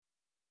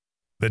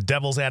The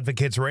Devil's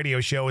Advocates radio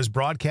show is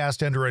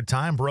broadcast under a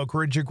time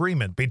brokerage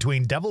agreement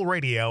between Devil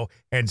Radio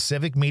and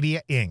Civic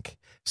Media, Inc.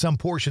 Some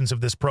portions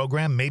of this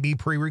program may be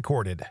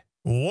pre-recorded.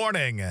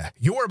 Warning,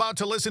 you are about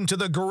to listen to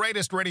the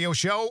greatest radio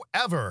show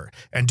ever.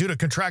 And due to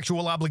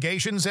contractual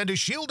obligations and to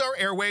shield our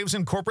airwaves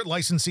and corporate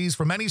licensees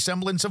from any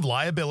semblance of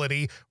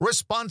liability,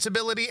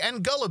 responsibility,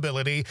 and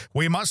gullibility,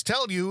 we must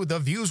tell you the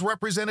views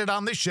represented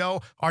on this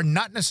show are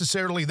not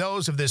necessarily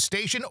those of this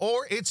station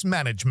or its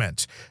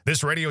management.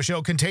 This radio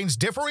show contains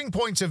differing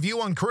points of view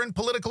on current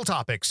political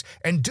topics,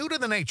 and due to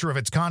the nature of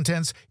its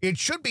contents, it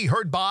should be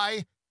heard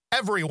by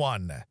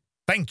everyone.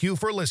 Thank you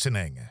for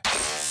listening.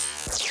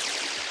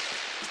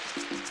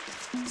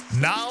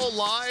 Now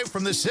live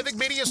from the Civic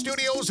Media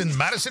Studios in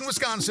Madison,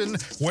 Wisconsin,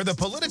 where the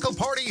political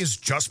party is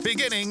just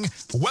beginning,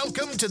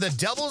 welcome to the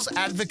Devil's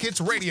Advocates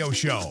radio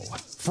show.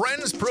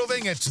 Friends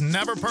proving it's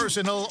never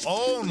personal,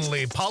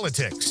 only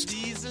politics.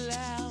 Please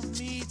allow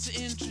me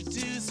to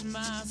introduce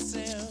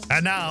myself.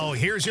 And now,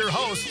 here's your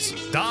hosts,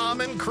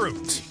 Dom and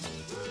Crute.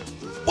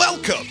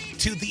 Welcome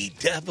to the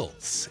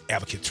Devil's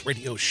Advocates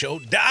radio show.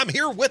 Dom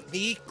here with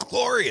me,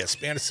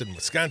 glorious Madison,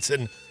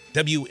 Wisconsin,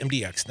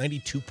 WMDX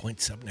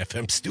 92.7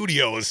 FM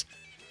studios.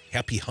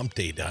 Happy hump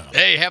day, Dom.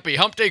 Hey, happy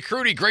hump day,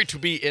 Crudy. Great to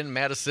be in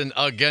Madison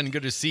again.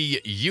 Good to see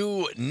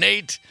you,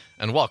 Nate,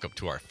 and welcome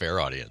to our fair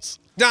audience.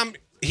 Dom,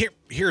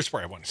 here's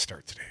where I want to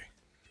start today.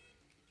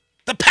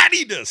 The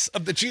pettiness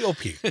of the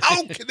GOP.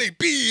 How can they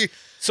be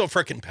so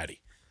freaking petty?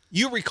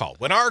 You recall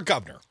when our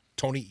governor,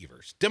 Tony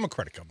Evers,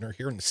 Democratic governor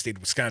here in the state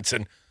of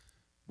Wisconsin,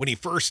 when he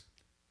first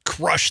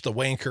crushed the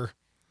wanker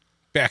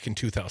back in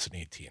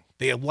 2018,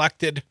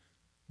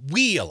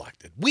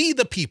 we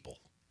the people,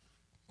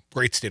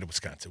 great state of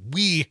Wisconsin,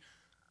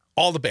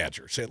 all the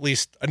Badgers, at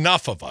least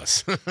enough of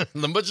us,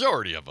 the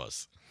majority of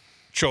us,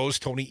 chose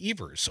Tony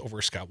Evers over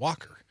Scott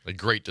Walker. A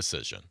great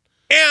decision.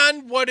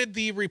 And what did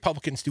the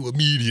Republicans do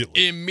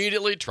immediately?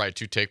 Immediately tried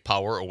to take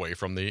power away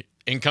from the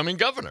incoming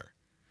governor.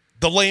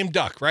 The lame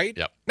duck, right?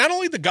 Yep. Not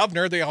only the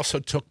governor, they also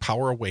took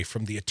power away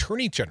from the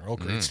attorney general,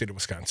 great state of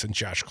Wisconsin,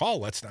 Josh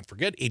Call. Let's not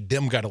forget, a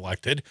Dem got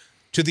elected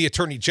to the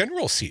attorney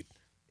general seat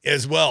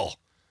as well.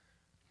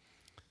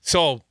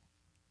 So,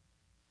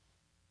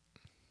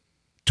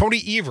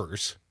 Tony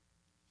Evers,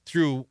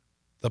 through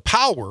the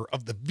power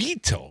of the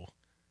veto,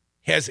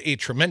 has a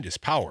tremendous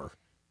power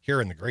here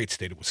in the great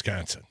state of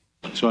Wisconsin.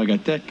 So I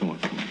got that going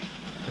for me,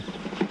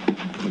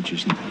 which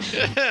is nice.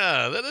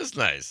 Yeah, that is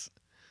nice.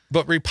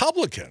 But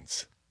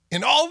Republicans,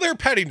 in all their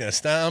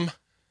pettiness, Dom,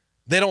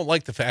 they don't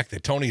like the fact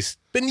that Tony's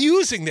been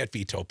using that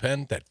veto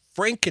pen, that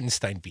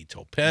Frankenstein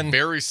veto pen.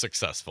 Very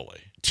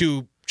successfully.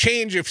 To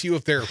change a few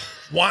of their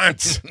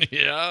wants.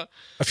 Yeah.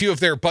 A few of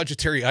their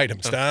budgetary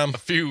items, Dom. A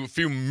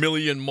few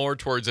million more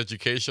towards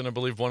education, I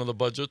believe, one of the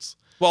budgets.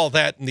 Well,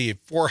 that and the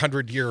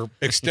 400-year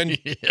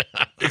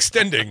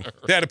extending,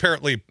 that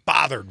apparently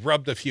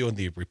rubbed a few in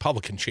the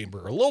Republican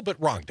chamber a little bit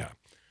wrong, Dom.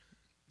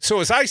 So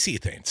as I see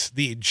things,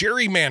 the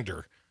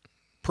gerrymander,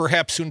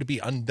 perhaps soon to be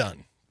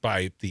undone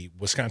by the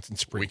Wisconsin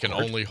Supreme Court. We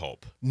can only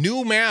hope.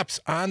 New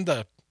maps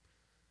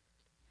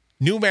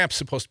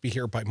supposed to be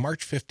here by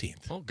March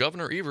 15th. Well,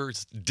 Governor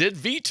Evers did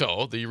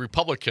veto the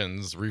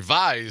Republicans'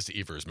 revised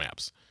Evers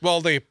maps.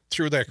 Well, they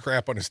threw that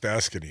crap on his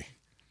desk and he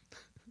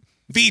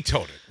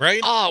vetoed it,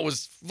 right? It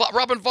was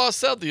Robin Voss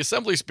said, the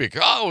assembly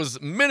speaker. It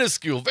was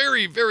minuscule,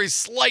 very, very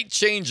slight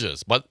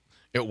changes, but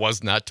it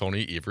was not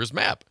Tony Evers'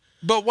 map.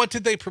 But what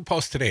did they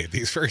propose today?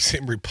 These very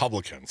same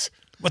Republicans,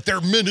 with their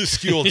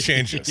minuscule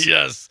changes.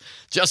 Yes.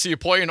 Jesse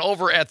Apoyan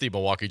over at the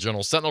Milwaukee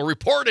Journal-Sentinel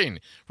reporting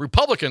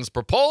Republicans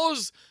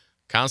propose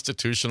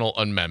constitutional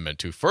amendment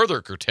to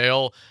further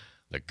curtail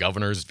the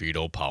governor's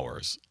veto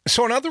powers.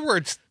 So in other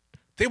words,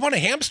 they want to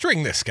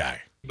hamstring this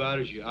guy.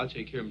 Bothers you, I'll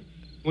take care of him.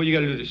 What you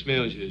got to do to this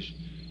man is this.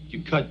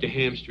 You cut the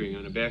hamstring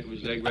on the back of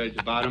his leg right at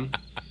the bottom.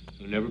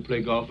 He'll never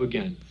play golf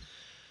again.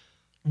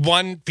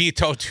 One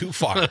veto too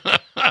far.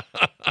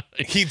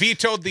 He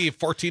vetoed the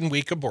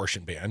 14-week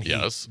abortion ban.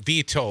 Yes.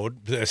 He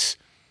vetoed this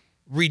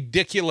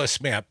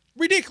ridiculous map.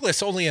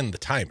 Ridiculous only in the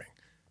timing.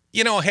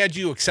 You know, had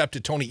you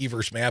accepted Tony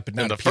Evers' map and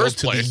not appealed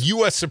to the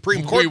U.S.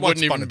 Supreme Court, we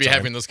wouldn't even be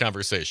having this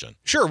conversation.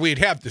 Sure, we'd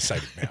have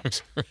decided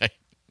maps. Right.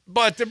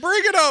 But to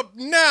bring it up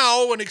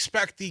now and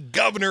expect the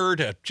governor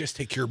to just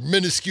take your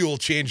minuscule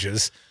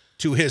changes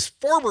to his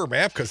former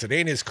map because it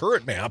ain't his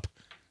current map,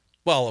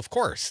 well, of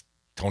course,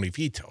 Tony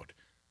vetoed.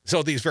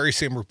 So these very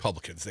same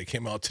Republicans, they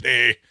came out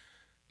today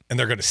and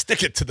they're going to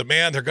stick it to the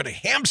man. They're going to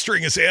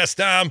hamstring his ass,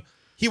 Dom.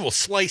 He will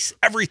slice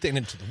everything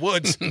into the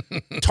woods.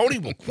 Tony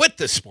will quit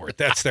this sport.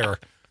 That's their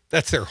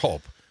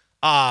hope.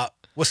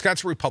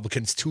 Wisconsin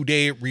Republicans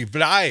today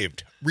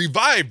revived,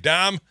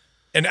 Dom,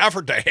 an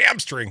effort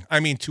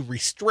to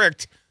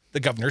restrict the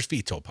governor's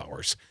veto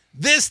powers.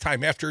 This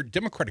time after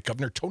Democratic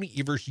Governor Tony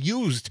Evers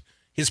used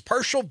his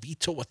partial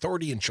veto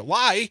authority in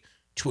July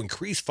to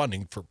increase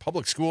funding for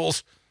public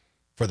schools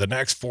for the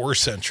next 4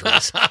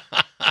 centuries.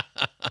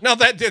 Now,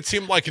 that did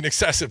seem like an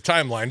excessive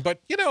timeline,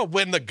 but, you know,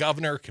 when the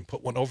governor can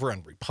put one over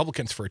on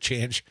Republicans for a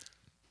change,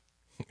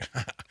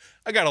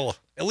 I got to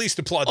at least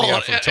applaud the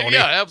effort, Tony.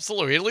 Yeah,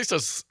 absolutely. At least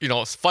it's,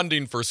 it's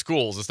funding for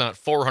schools. It's not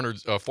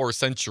 4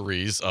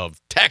 centuries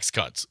of tax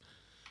cuts.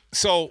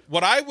 So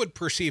what I would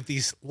perceive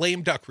these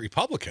lame duck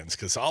Republicans,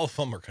 because all of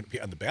them are going to be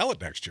on the ballot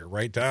next year,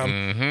 right,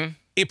 Dom?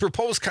 A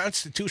proposed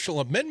constitutional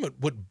amendment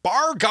would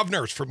bar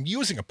governors from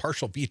using a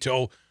partial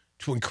veto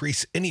to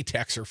increase any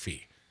tax or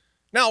fee.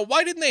 Now,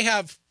 why didn't they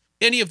have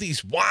any of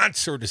these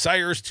wants or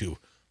desires to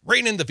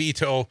rein in the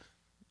veto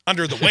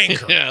under the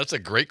wanker? Yeah, that's a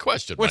great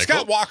question, When Michael.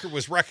 Scott Walker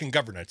was wrecking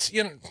governance,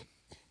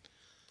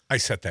 I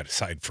set that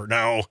aside for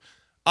now.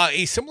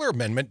 A similar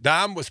amendment,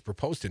 Dom, was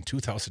proposed in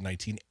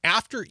 2019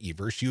 after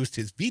Evers used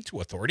his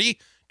veto authority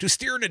to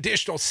steer an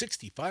additional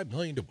 $65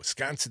 million to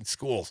Wisconsin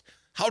schools.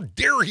 How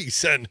dare he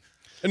send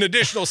an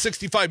additional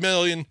 $65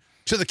 million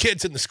to the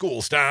kids in the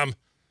schools, Dom?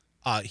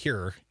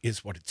 Here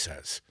is what it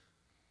says.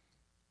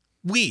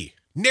 We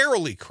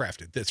narrowly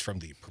crafted this from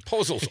the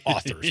proposal's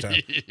authors. Dom.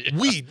 Yeah.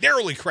 We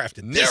narrowly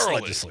crafted this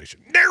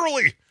legislation.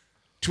 Narrowly!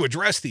 To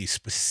address the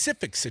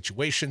specific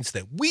situations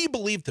that we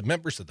believe the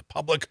members of the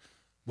public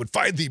would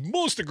find the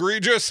most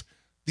egregious,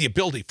 the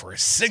ability for a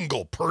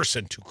single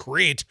person to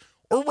create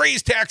or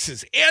raise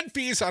taxes and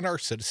fees on our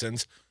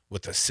citizens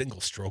with a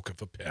single stroke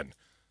of a pen.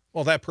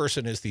 Well, that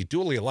person is the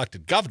duly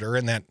elected governor,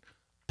 and that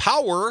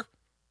power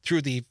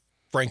through the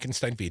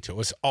Frankenstein veto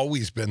has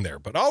always been there,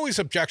 but always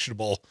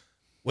objectionable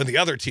when the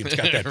other team's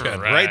got that pen,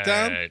 right,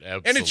 Don?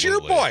 Absolutely. And it's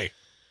your boy,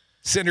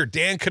 Senator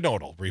Dan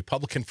Knodel,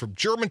 Republican from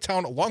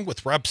Germantown, along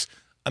with Reps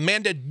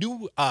Amanda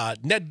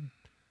Nedweski,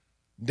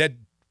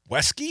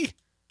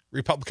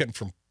 Republican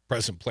from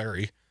President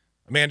Plary.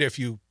 Amanda, if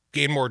you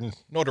gain more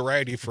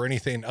notoriety for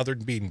anything other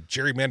than being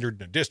gerrymandered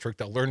in a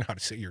district, I'll learn how to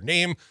say your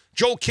name.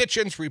 Joel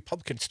Kitchens,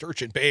 Republican,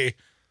 Sturgeon Bay.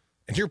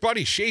 And your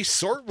buddy, Shay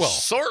Sortwell.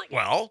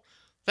 Sortwell?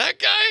 That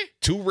guy?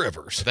 Two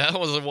Rivers. That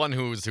was the one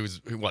who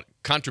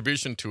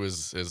contribution to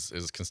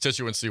his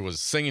constituency was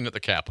singing at the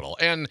Capitol.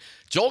 And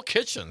Joel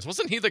Kitchens,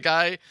 wasn't he the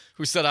guy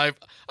who said,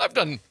 I've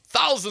done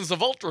thousands of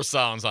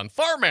ultrasounds on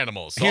farm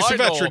animals. So He's a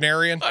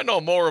veterinarian. I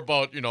know more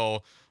about,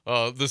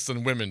 this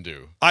than women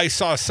do. I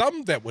saw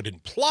some that would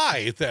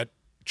imply that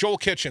Joel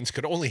Kitchens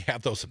could only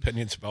have those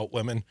opinions about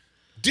women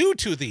due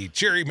to the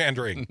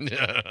gerrymandering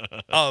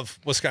of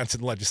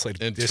Wisconsin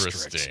legislative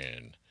districts.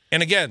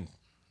 And again,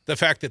 the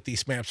fact that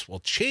these maps will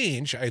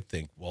change, I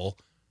think, will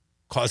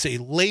cause a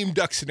lame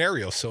duck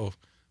scenario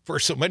for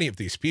so many of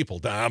these people,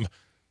 Dom.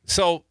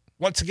 So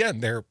once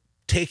again, they're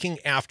taking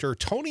after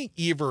Tony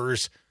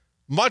Evers,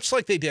 much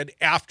like they did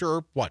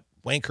after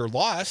Wanker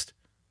lost.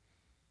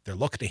 They're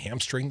looking to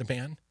hamstring the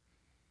man.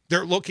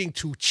 They're looking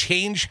to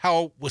change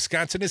how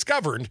Wisconsin is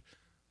governed,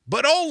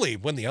 but only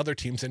when the other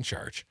team's in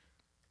charge.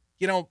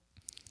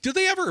 Do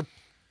they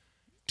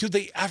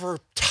ever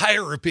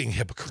tire of being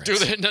hypocrites? Do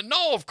they?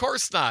 No, of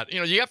course not.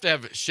 You have to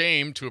have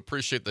shame to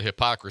appreciate the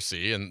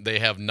hypocrisy, and they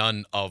have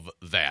none of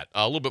that.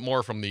 A little bit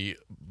more from the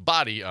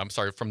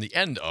from the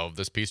end of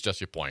this piece,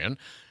 Jesse Poyen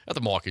at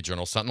the Milwaukee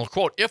Journal-Sentinel.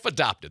 Quote, if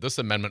adopted, this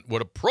amendment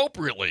would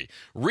appropriately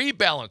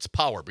rebalance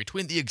power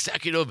between the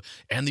executive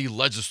and the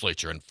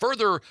legislature and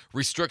further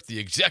restrict the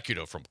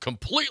executive from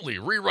completely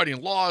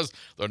rewriting laws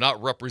that are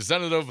not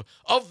representative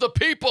of the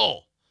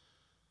people.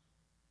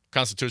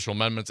 Constitutional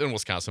amendments in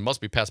Wisconsin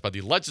must be passed by the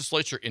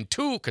legislature in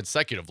 2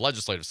 consecutive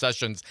legislative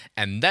sessions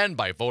and then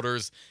by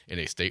voters in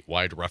a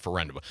statewide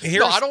referendum.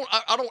 I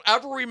don't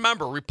ever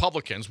remember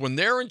Republicans when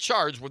they're in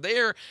charge, where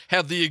they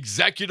have the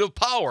executive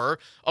power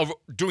of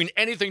doing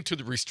anything to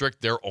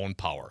restrict their own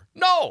power.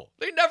 No,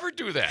 they never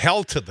do that.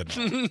 Hell to the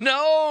no.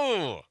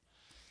 No.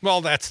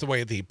 Well, that's the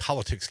way the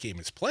politics game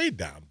is played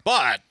down,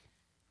 but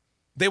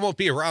they won't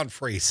be around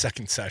for a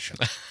second session.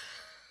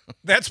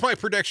 That's my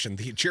prediction.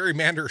 The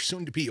gerrymander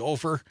soon to be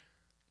over.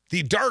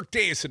 The dark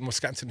days in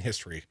Wisconsin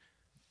history,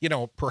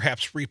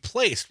 perhaps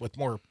replaced with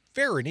more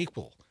fair and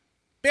equal,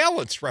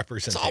 balanced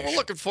representation. That's all we're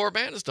looking for,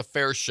 man, is a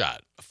fair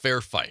shot, a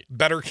fair fight.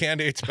 Better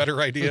candidates, better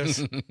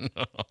ideas?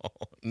 No,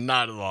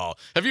 not at all.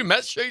 Have you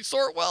met Shay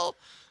Sortwell?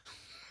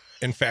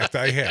 In fact,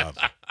 I have.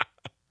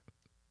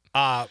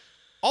 All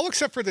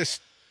except for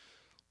this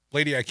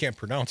lady, I can't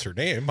pronounce her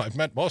name. I've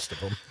met most of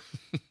them.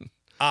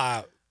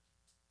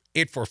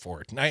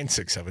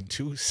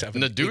 844-967-2789.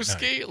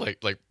 Nadewski?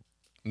 Like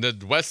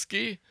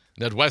Nedweski?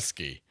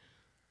 Nedweski.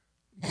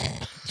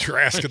 You're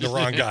asking the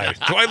wrong guy.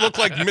 Do I look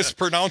like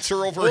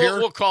mispronouncer over here?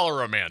 We'll call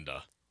her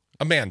Amanda.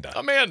 Amanda.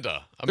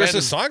 There's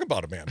a song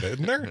about Amanda,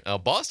 isn't there? A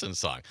Boston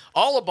song.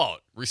 All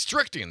about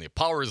restricting the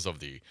powers of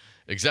the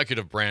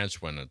executive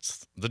branch when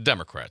it's the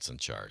Democrats in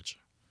charge.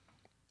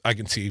 I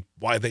can see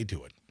why they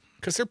do it.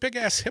 Because they're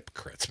big-ass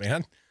hypocrites,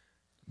 man.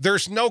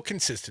 There's no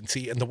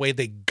consistency in the way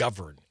they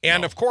govern.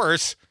 And, of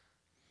course,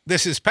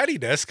 this is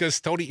pettiness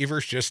because Tony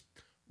Evers just,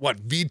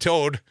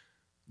 vetoed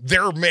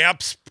their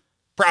maps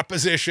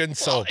proposition.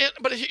 So,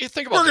 but you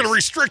think about we're going to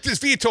restrict his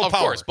veto power. Of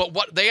course, but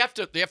what they have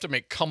to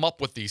come up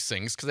with these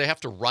things because they have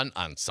to run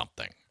on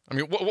something. I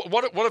mean,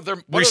 what if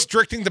they're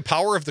restricting the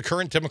power of the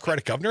current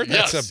Democratic governor?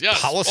 That's a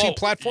policy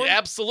platform.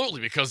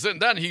 Absolutely, because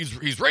then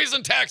he's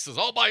raising taxes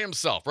all by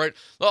himself, right?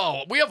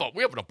 Oh, we have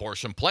an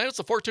abortion plan. It's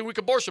a 14-week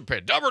abortion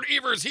plan. Delbert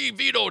Evers, he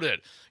vetoed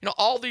it.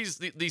 All these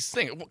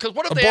things. Because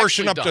what have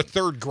abortion they up done? to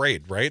third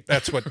grade, right?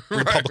 That's what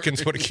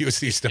Republicans would accuse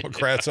these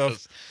Democrats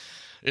of.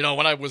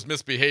 When I was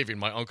misbehaving,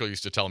 my uncle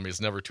used to tell me it's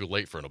never too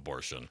late for an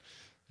abortion.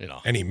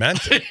 And he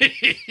meant it.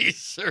 He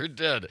sure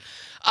did.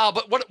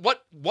 But what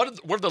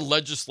are the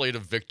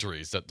legislative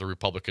victories that the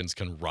Republicans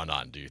can run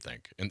on, do you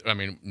think? And I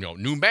mean,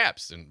 new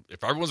maps, and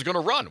if everyone's going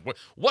to run,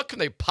 what can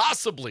they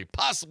possibly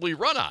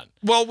run on?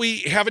 Well,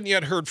 we haven't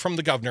yet heard from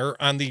the governor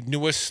on the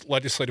newest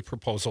legislative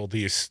proposal,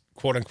 these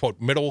quote-unquote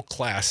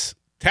middle-class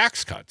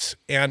tax cuts.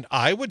 And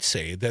I would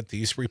say that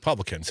these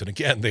Republicans, and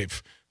again,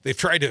 they've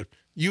tried to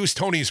use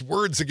Tony's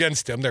words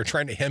against him. They're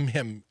trying to hem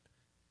him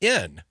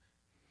in.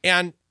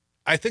 And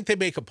I think they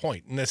make a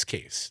point in this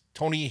case.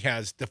 Tony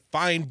has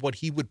defined what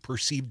he would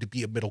perceive to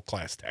be a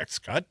middle-class tax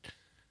cut.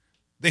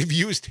 They've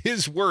used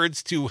his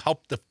words to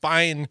help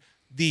define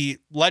the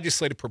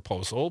legislative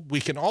proposal.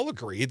 We can all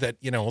agree that,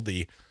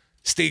 the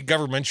state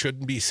government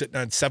shouldn't be sitting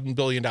on $7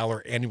 billion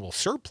annual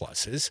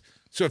surpluses.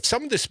 So if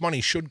some of this money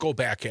should go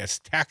back as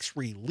tax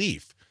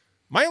relief,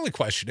 my only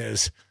question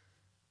is,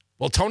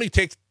 will Tony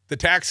take the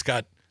tax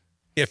cut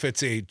if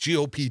it's a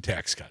GOP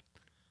tax cut?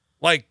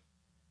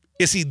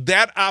 Is he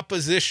that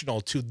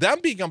oppositional to them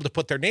being able to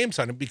put their names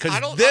on it? Because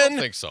I don't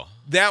think so.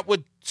 That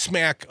would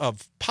smack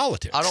of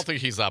politics. I don't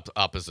think he's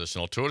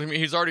oppositional to it. I mean,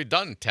 he's already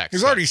done tax.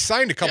 He's already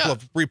signed a couple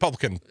of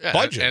Republican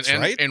budgets,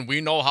 right? And we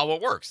know how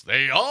it works.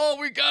 We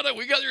got it.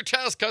 We got your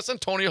tax cuts,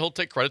 and Tony will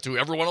take credit to.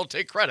 Everyone will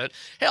take credit.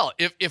 Hell,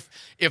 if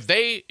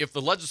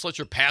the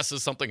legislature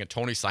passes something and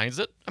Tony signs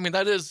it, I mean,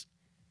 that is,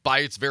 by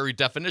its very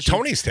definition,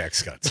 Tony's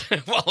tax cuts.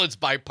 Well, it's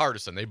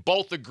bipartisan. They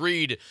both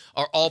agreed,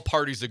 or all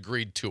parties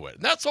agreed to it.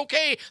 And that's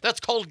okay. That's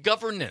called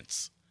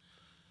governance.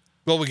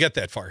 Well, we get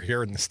that far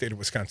here in the state of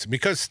Wisconsin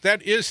because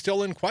that is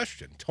still in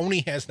question.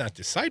 Tony has not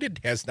decided,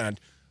 has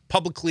not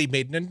publicly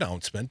made an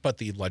announcement, but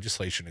the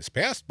legislation is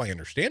passed, my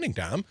understanding,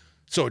 Tom.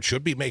 So it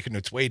should be making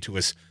its way to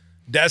his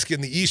desk in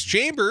the East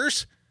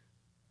Chambers.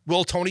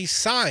 Will Tony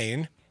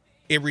sign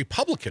a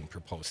Republican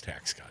proposed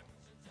tax cut?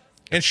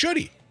 And should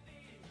he?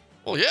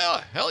 Well,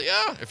 yeah, hell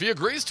yeah. If he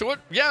agrees to it,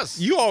 yes.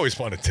 You always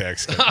want a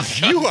tax cut.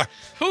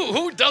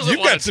 Who doesn't You've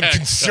want a got some tax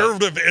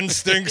conservative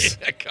instincts.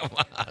 Yeah, come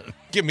on.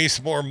 Give me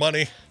some more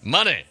money.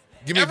 Money.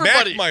 Give me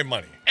back my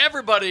money.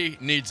 Everybody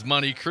needs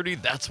money, Crudy.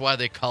 That's why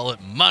they call it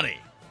money.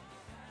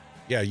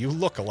 Yeah, you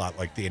look a lot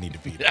like Danny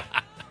DeVito.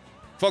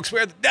 Folks, we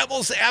are the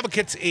Devil's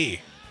Advocates, a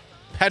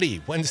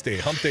petty Wednesday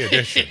hump day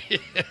edition.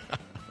 Yeah.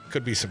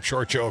 Could be some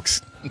short jokes.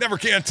 Never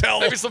can tell.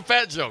 Maybe some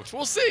fat jokes.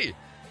 We'll see.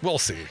 We'll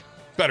see.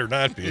 Better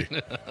not be.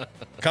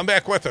 Come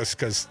back with us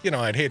because,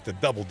 I'd hate to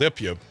double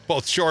dip you,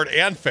 both short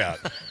and fat.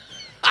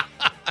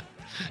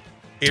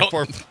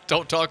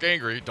 Don't talk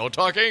angry. Don't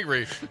talk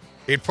angry.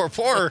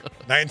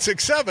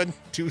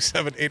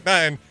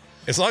 844-967-2789.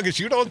 As long as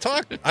you don't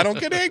talk, I don't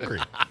get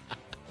angry.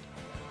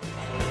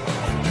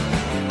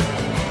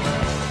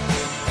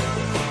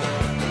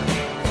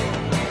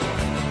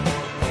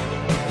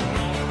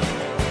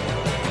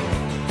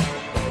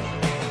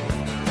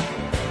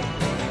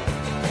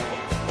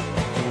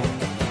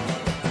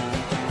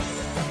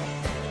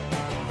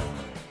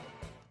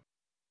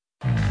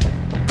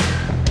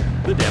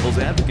 The Devil's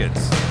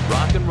Advocates,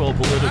 rock and roll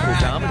political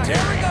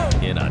commentary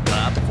in a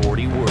top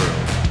 40 world.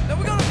 Now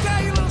we're gonna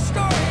tell you a little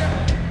story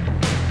here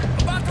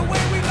about the way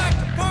we like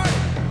to party.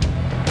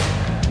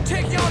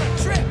 Take you on a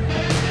trip.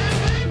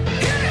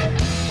 Hit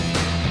it!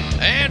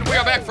 And we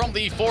are back from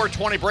the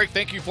 420 break.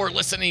 Thank you for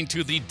listening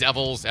to the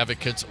Devil's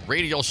Advocates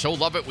radio show.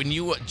 Love it when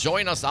you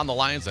join us on the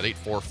lines at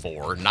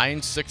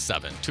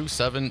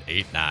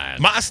 844-967-2789.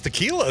 Mas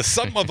Tequila is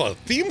something of a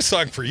theme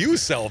song for you,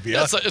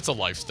 Salvia. It's a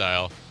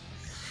lifestyle.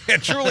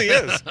 It truly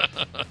is.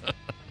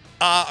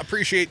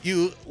 Appreciate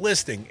you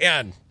listening.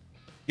 And,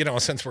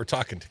 since we're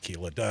talking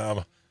tequila,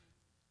 Dom,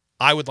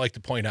 I would like to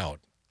point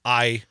out,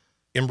 I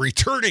am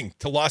returning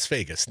to Las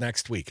Vegas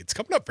next week. It's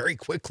coming up very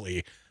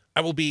quickly. I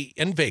will be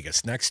in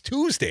Vegas next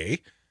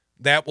Tuesday.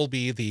 That will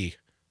be the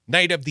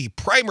night of the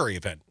primary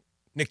event.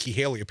 Nikki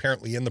Haley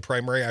apparently in the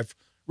primary. I've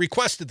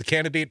requested the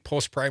candidate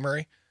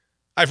post-primary.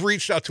 I've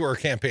reached out to her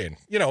campaign.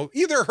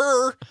 Either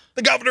her,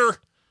 the governor,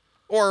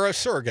 or a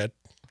surrogate.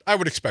 I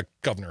would expect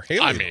Governor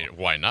Haley. I mean,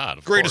 why not?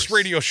 Of Greatest course.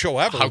 radio show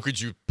ever. How could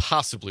you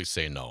possibly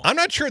say no? I'm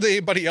not sure that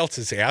anybody else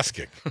is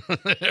asking.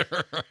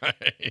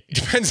 Right.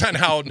 Depends on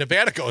how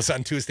Nevada goes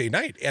on Tuesday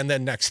night. And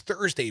then next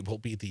Thursday will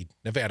be the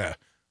Nevada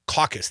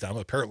caucus. Now,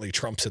 apparently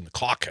Trump's in the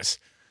caucus.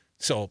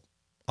 So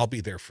I'll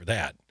be there for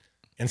that.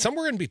 And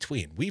somewhere in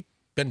between, we've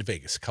been to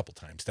Vegas a couple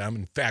times, Tom.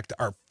 In fact,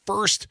 our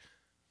first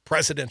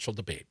presidential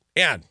debate.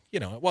 And,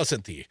 it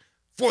wasn't the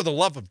For the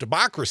Love of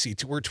Democracy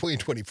Tour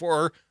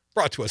 2024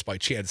 brought to us by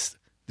Chad's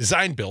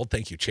Design Build.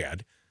 Thank you,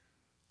 Chad.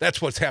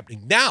 That's what's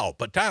happening now.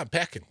 But Tom,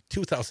 back in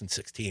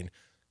 2016, we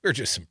were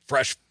just some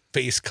fresh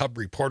face cub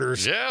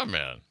reporters. Yeah,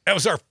 man. That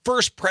was our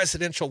first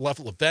presidential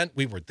level event.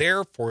 We were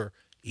there for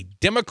a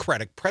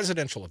Democratic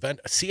presidential event,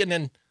 a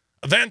CNN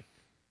event.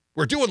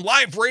 We're doing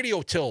live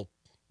radio till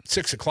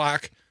 6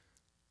 o'clock.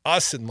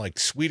 Us and like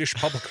Swedish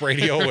public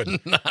radio. And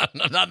not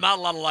a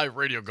lot of live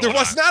radio going on.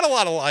 there was not a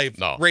lot of live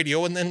No.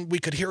 radio, and then we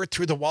could hear it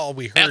through the wall.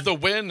 We heard At the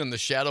Wynn in the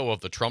shadow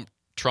of the Trump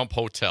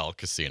Hotel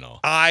Casino.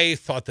 I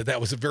thought that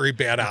was a very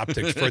bad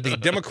optics for the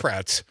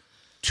Democrats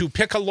to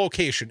pick a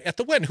location at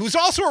the Wynn, who's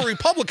also a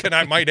Republican,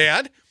 I might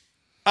add,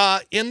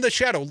 in the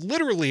shadow,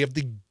 literally, of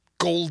the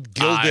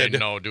gold-gilded I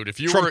know, dude. If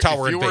you Trump were,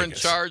 Tower if you in were in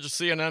Vegas. charge of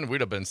CNN,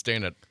 we'd have been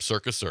staying at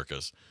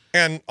Circus.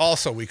 And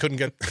also, we couldn't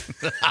get...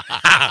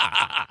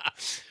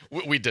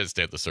 We did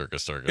stay at the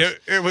Circus.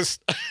 It was...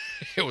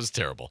 It was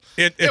terrible.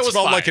 It was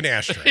smelled fine. like an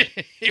ashtray.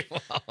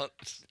 Well,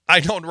 I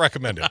don't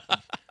recommend it.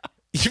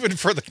 Even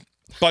for the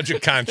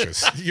budget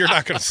conscious. You're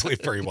not going to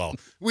sleep very well.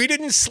 We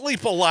didn't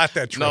sleep a lot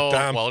that trip, no,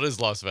 Tom. well, it is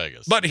Las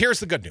Vegas. But here's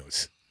the good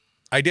news.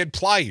 I did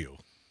ply you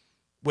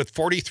with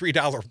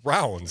 $43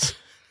 rounds,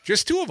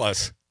 just two of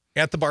us,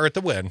 at the bar at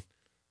the Wynn.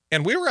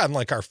 And we were on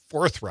like our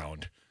fourth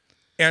round.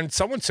 And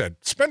someone said,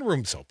 spin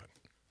room's open.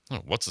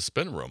 Oh, what's a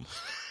spin room?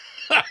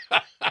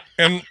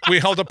 And we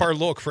held up our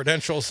little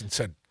credentials and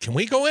said, can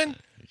we go in?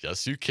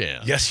 Yes, you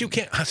can. Yes, you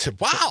can. I said,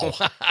 wow.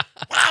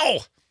 Wow.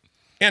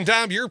 And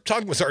Dom, your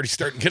tongue was already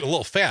starting to get a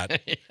little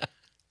fat. Yeah.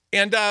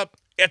 And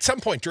at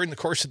some point during the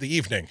course of the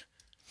evening,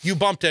 you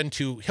bumped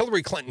into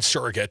Hillary Clinton's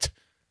surrogate,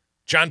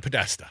 John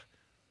Podesta.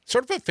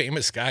 Sort of a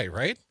famous guy,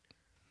 right?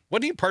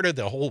 Wasn't he part of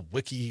the whole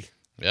wiki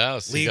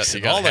Yes, leaks he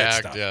and got all that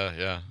hacked. stuff?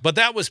 Yeah. But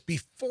that was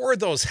before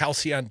those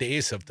halcyon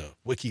days of the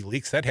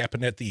WikiLeaks. That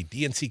happened at the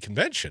DNC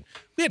convention.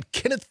 We had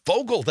Kenneth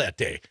Vogel that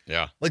day.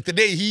 Yeah. Like the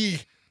day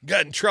he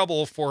got in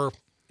trouble for...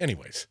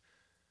 Anyways,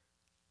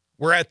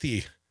 we're at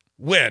the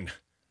Wynn.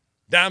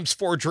 Dom's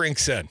 4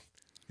 drinks in.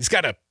 He's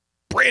got a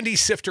brandy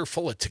sifter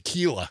full of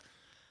tequila,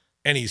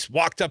 and he's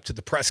walked up to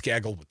the press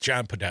gaggle with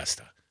John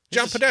Podesta.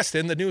 John Podesta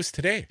in the news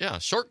today. Yeah,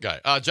 short guy.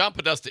 John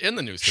Podesta in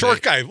the news today.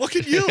 Short guy. Look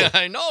at you.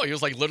 I know. He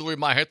was like literally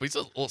my height, but he's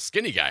a little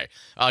skinny guy.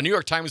 New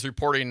York Times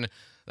reporting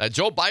that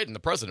Joe Biden, the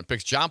president,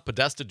 picks John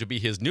Podesta to be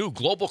his new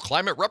global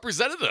climate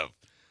representative.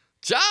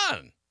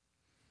 John.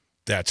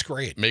 That's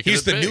great. Making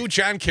He's it the big. new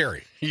John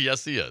Kerry.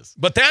 Yes, he is.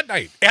 But that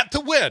night, at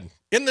the Wynn,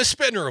 in the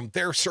spin room,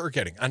 they're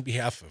surrogating on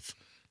behalf of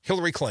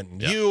Hillary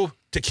Clinton. Yeah. You,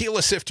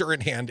 tequila sifter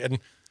in hand. And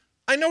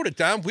I noted,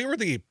 Dom, we were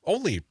the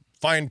only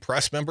fine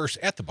press members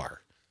at the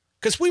bar.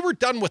 Because we were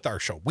done with our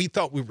show. We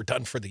thought we were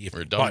done for the evening.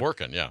 We're done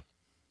working, yeah.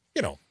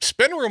 You know,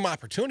 spin room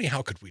opportunity.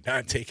 How could we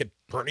not take it?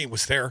 Bernie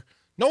was there.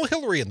 No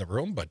Hillary in the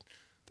room, but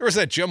there was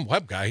that Jim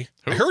Webb guy.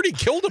 I heard he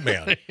killed a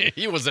man.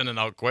 He was in and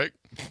out quick.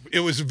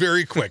 It was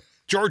very quick.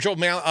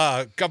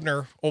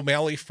 Governor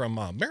O'Malley from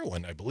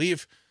Maryland, I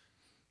believe,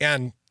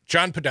 and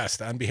John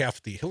Podesta on behalf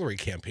of the Hillary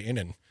campaign.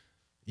 And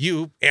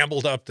you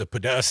ambled up to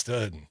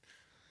Podesta and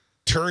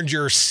turned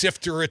your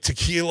sifter of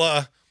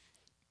tequila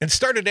and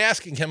started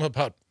asking him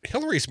about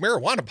Hillary's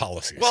marijuana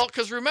policies. Well,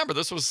 because remember,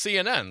 this was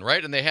CNN,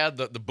 right? And they had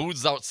the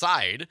booths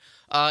outside,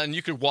 and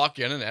you could walk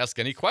in and ask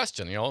any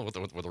question, you know, with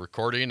a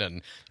recording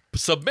and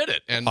submit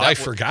it. And I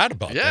forgot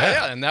about that.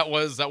 Yeah, and that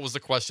was the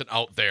question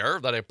out there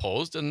that I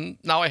posed, and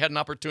now I had an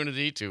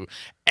opportunity to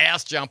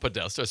ask John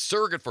Podesta, a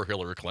surrogate for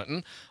Hillary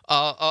Clinton,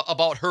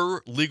 about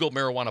her legal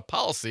marijuana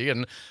policy.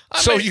 And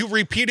you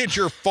repeated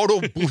your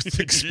photo booth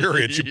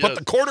experience. You put Yes.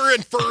 the quarter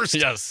in first.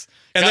 Yes.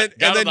 And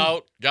got then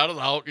it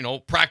out, you know,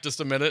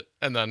 practiced a minute,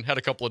 and then had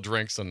a couple of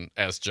drinks and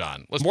asked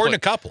John. more than a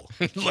couple.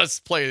 Let's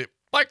play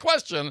my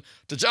question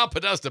to John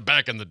Podesta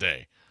back in the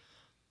day.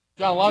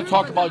 John, a lot of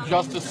talk about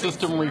justice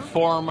system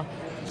reform.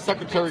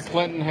 Secretary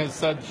Clinton has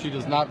said she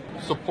does not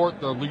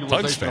support the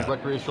legalization of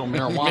recreational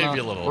marijuana. Maybe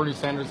a little. Bernie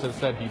Sanders has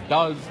said he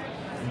does.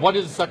 What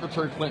does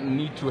Secretary Clinton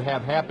need to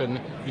have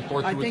happen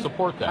before she would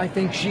support that? I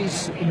think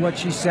what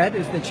she said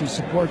is that she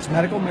supports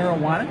medical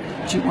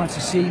marijuana. She wants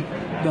to see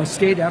the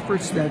state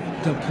efforts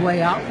to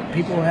play out.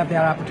 People will have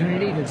that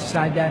opportunity to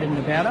decide that in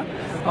Nevada,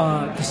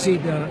 to see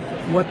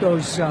what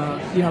those,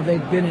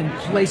 they've been in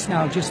place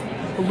now just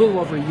a little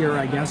over a year,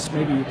 I guess,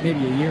 maybe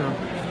a year,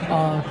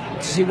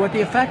 to see what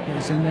the effect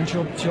is, and then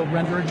she'll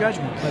render a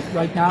judgment. But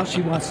right now,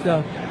 she wants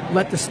to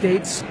let the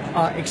states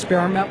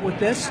experiment with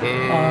this,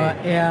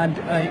 and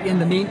in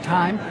the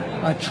meantime,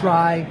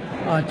 try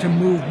to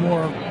move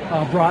more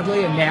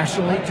broadly and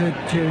nationally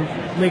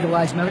to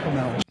legalize medical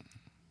marijuana.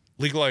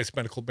 Legalize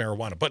medical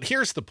marijuana. But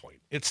here's the point.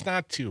 It's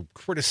not to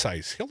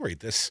criticize Hillary.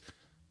 This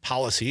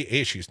policy,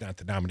 A, she's not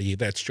the nominee.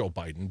 That's Joe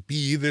Biden.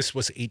 B, this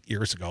was 8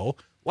 years ago.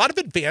 A lot of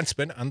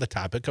advancement on the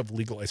topic of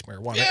legalized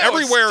marijuana. Yeah,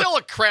 everywhere. It was still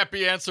a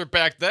crappy answer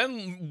back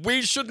then.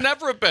 We should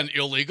never have been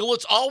illegal.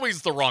 It's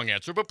always the wrong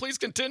answer, but please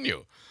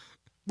continue.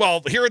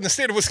 Well, here in the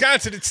state of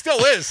Wisconsin, it still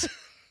is.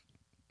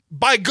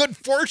 By good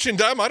fortune,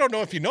 Dom, I don't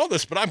know if you know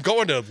this, but I'm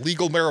going to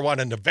legal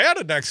marijuana in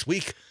Nevada next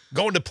week.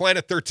 Going to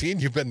Planet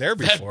 13. You've been there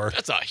before.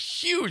 That's a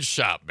huge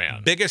shop,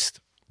 man. Biggest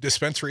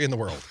dispensary in the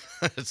world.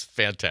 It's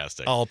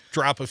fantastic. I'll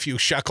drop a few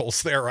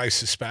shekels there, I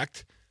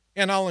suspect,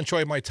 and I'll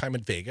enjoy my time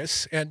in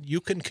Vegas. And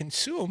you can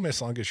consume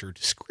as long as you're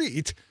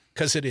discreet,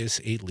 because it is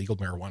a legal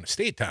marijuana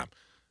state, Tom.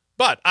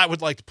 But I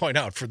would like to point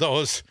out, for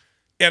those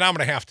And I'm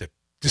going to have to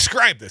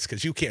describe this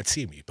because you can't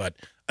see me. But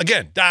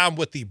again, Dom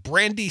with the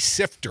brandy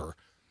sifter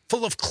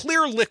full of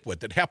clear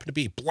liquid that happened to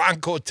be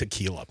Blanco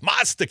tequila,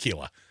 Mas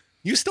tequila.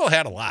 You still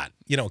had a lot,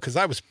 because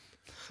I was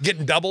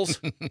getting doubles.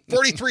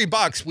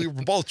 $43. We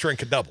were both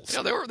drinking doubles.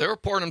 Yeah, they were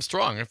pouring them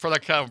strong. And for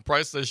that kind of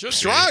price, they should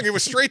strong. be. It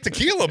was straight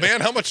tequila,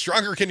 man. How much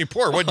stronger can you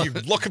pour? What, you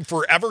looking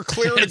for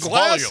Everclear in a It's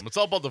glass? volume. It's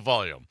all about the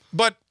volume.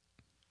 But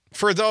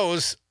for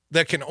those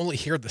that can only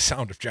hear the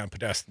sound of John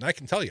Podesta, and I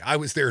can tell you, I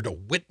was there to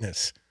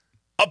witness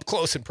up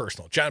close and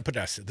personal, John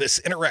Podesta, this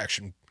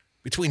interaction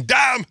between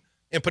Dom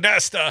and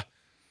Podesta.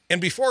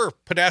 And before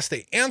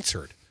Podesta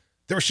answered,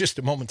 there was just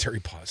a momentary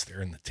pause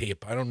there in the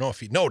tape. I don't know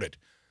if you noted,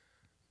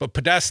 but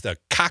Podesta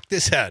cocked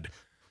his head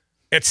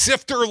at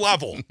sifter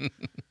level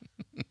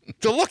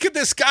to look at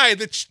this guy and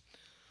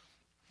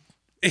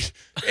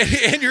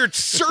you're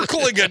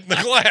circling it in the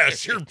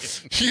glass.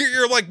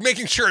 You're like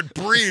making sure it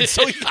breathes.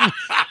 So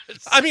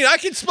I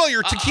can smell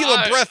your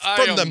tequila breath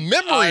from the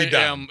memory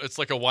down. It's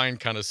like a wine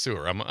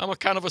connoisseur. I'm a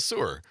kind of a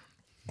sewer.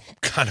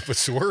 Kind of a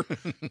sewer?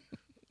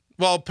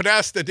 Well,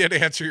 Podesta did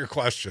answer your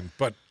question,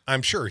 but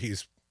I'm sure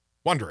he's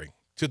wondering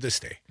to this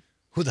day,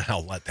 who the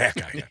hell let that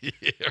guy in?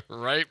 Yeah,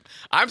 right?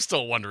 I'm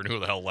still wondering who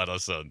the hell let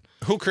us in.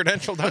 Who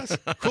credentialed us?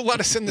 Who let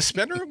us in the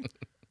spin room?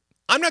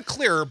 I'm not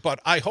clear, but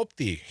I hope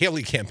the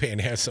Haley campaign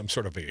has some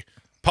sort of a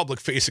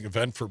public-facing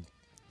event for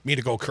me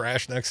to go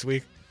crash next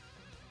week.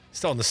 I was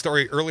telling the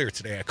story earlier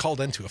today. I called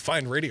into a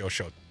fine radio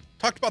show.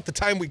 Talked about the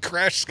time we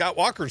crashed Scott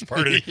Walker's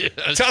party.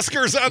 Yes.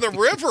 Tuskers on the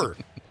River.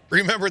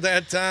 Remember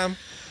that,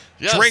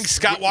 Yes, drink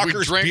Scott Walker's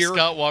we drank beer?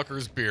 Scott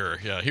Walker's beer.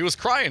 Yeah, he was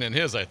crying in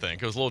his, I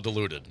think. It was a little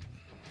diluted.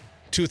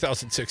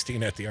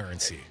 2016 at the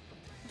RNC. We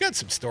got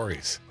some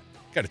stories.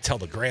 Got to tell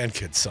the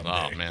grandkids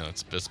someday. Oh, man,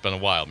 it's been a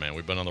while, man.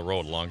 We've been on the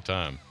road a long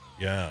time.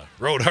 Yeah,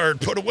 rode hard,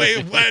 put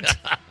away wet,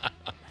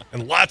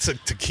 and lots of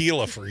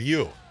tequila for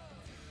you.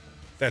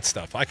 That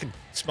stuff. I can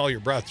smell your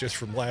breath just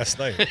from last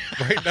night.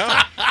 Right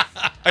now.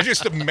 I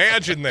just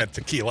imagine that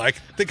tequila. I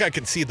think I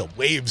can see the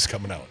waves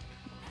coming out.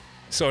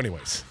 So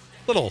anyways,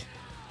 little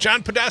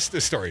John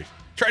Podesta story.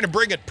 Trying to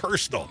bring it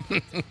personal.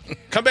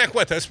 Come back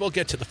with us. We'll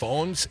get to the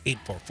phones.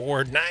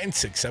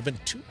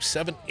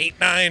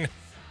 844-967-2789.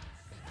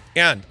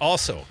 And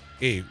also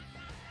a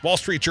Wall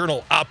Street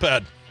Journal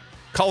op-ed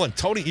calling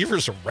Tony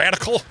Evers a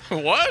radical.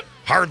 What?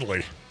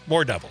 Hardly.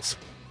 More Devils.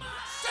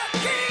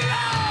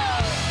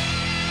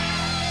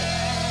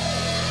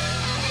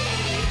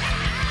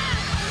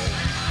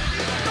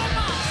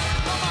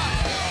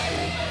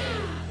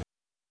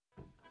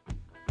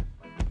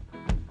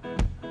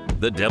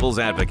 The Devil's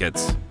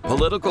Advocates.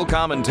 Political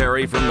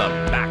commentary from the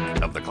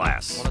back of the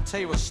class. I want to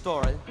tell you a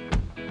story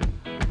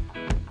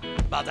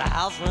about the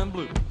house running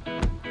blue.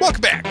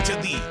 Welcome back to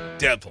the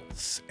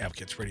Devil's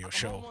Advocates radio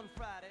show.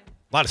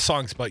 A lot of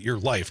songs about your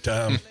life,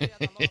 Tom.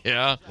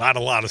 Yeah. A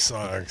lot of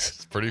songs.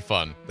 It's pretty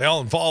fun. They all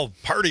involve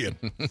partying.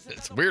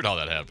 It's weird how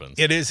that happens.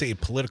 It is a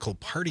political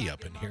party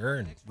up in here,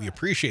 and we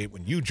appreciate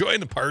when you join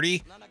the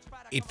party.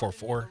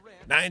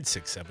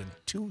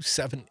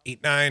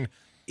 844-967-2789.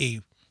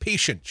 A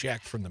patient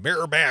Jack from the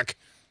Merrimack.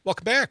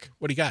 Welcome back.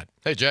 What do you got?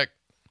 Hey, Jack.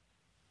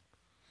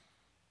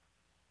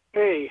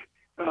 Hey,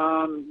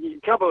 a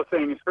couple of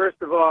things.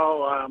 First of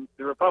all,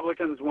 the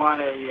Republicans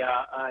want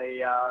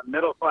a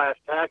middle-class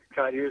tax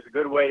cut. Here's a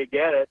good way to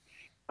get it.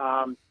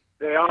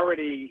 They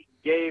already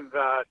gave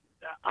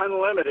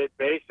unlimited,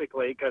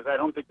 basically, because I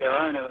don't think there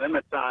are any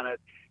limits on it,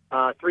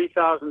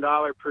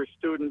 $3,000 per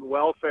student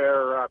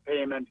welfare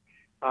payment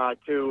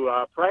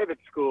to private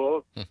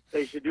schools.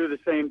 They should do the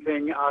same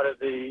thing out of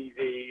the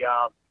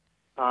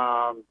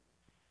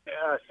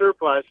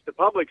surplus to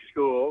public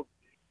schools.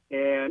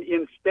 And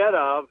instead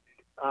of,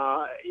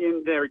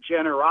 in their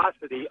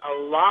generosity,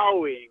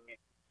 allowing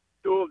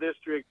school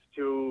districts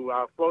to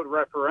float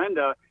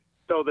referenda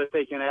so that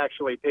they can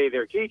actually pay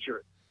their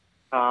teachers.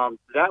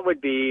 That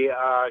would be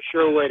a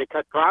sure way to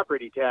cut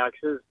property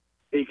taxes,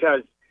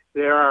 because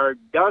there are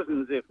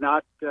dozens, if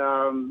not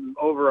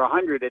over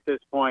 100 at this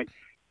point,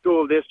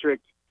 school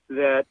districts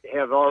that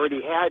have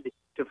already had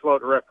to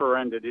float a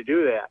referenda to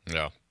do that.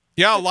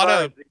 Yeah, a lot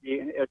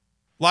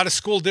of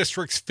school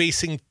districts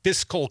facing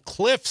fiscal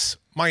cliffs,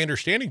 my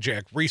understanding,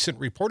 Jack, recent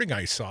reporting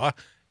I saw.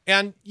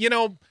 And,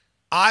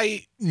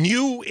 I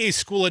knew a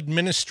school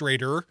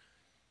administrator,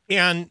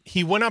 and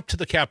he went up to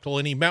the Capitol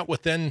and he met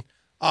with then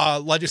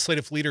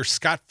legislative leader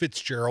Scott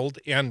Fitzgerald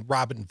and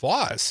Robin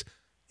Voss.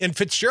 And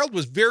Fitzgerald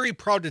was very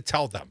proud to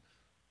tell them,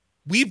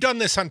 we've done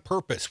this on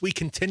purpose. We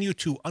continue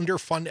to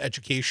underfund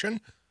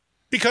education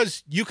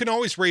because you can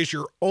always raise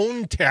your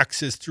own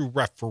taxes through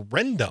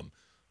referendum.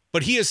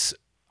 But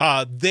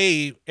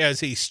they,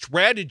 as a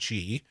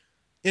strategy,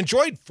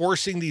 enjoyed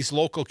forcing these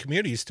local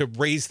communities to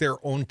raise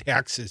their own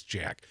taxes,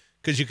 Jack,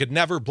 because you could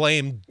never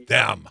blame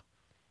them.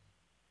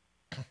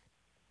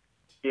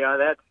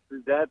 Yeah,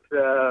 that's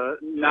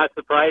not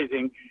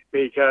surprising,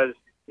 because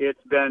it's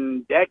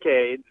been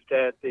decades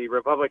that the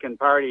Republican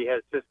Party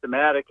has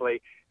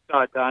systematically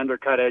sought to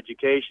undercut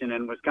education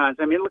in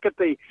Wisconsin. I mean, look at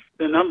the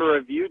number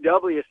of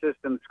UW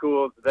system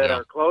schools that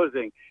are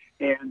closing.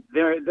 and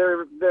they're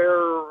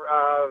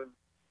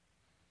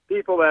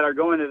people that are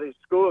going to these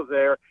schools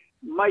there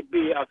might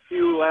be a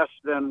few less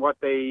than what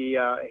they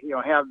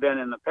have been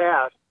in the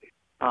past.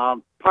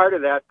 Part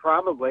of that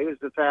probably is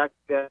the fact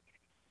that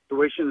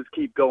tuitions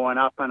keep going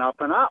up and up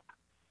and up,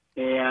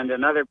 and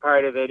another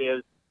part of it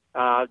is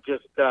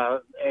just a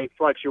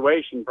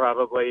fluctuation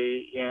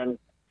probably in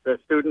the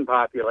student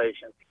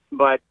population.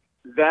 But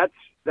that's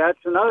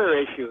another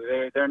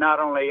issue. They're not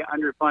only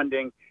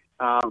underfunding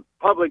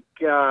public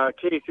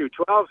K through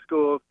 12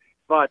 schools,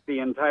 but the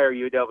entire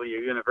UW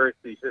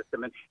university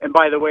system. And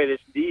by the way, this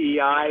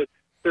DEI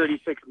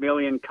 36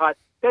 million cut,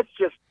 that's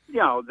just,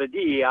 the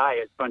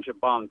DEI is a bunch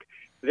of bunk.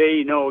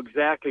 They know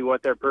exactly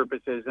what their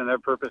purpose is, and their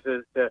purpose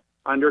is to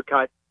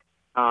undercut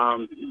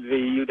the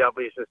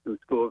UW system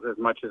schools as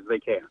much as they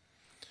can.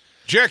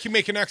 Jack, you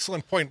make an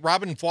excellent point.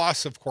 Robin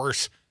Voss, of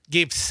course,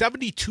 gave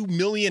 $72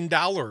 million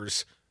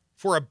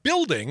for a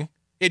building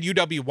at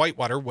UW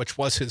Whitewater, which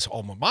was his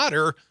alma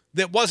mater,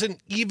 that wasn't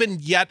even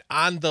yet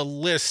on the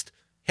list,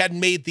 hadn't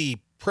made the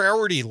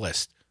priority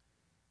list.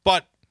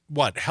 But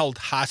held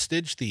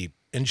hostage the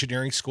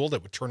engineering school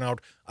that would turn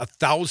out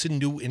 1,000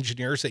 new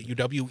engineers at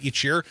UW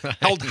each year,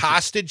 held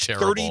hostage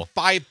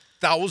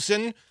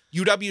 35,000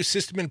 UW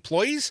system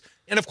employees.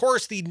 And of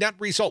course, the net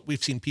result,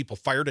 we've seen people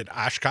fired at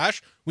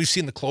Oshkosh. We've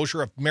seen the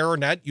closure of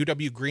Marinette,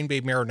 UW Green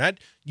Bay Marinette,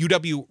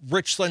 UW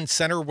Richland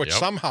Center, which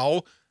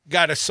somehow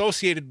got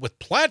associated with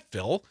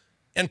Platteville,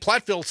 and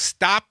Platteville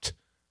stopped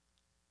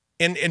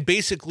and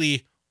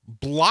basically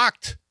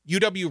blocked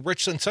UW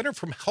Richland Center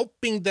from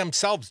helping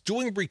themselves,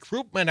 doing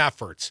recruitment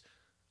efforts.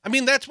 I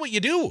mean, that's what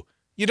you do.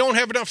 You don't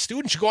have enough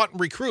students, you go out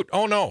and recruit.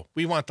 Oh, no,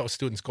 we want those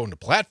students going to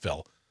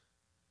Platteville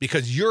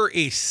because you're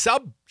a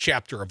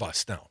sub-chapter of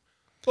us now.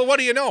 Well, what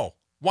do you know?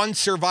 One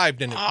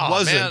survived, and it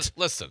wasn't. Man,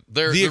 listen,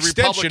 the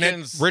extension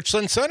at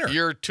Richland Center.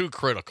 You're too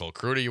critical,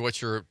 Crudy,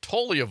 what you're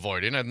totally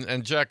avoiding,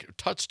 and Jack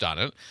touched on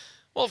it.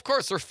 Well, of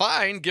course, they're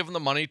fine giving the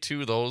money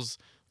to those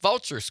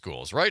voucher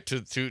schools, right?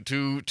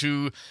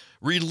 To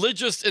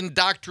religious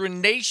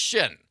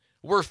indoctrination.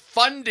 We're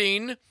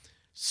funding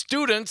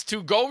students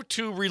to go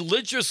to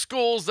religious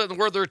schools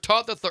where they're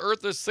taught that the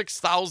earth is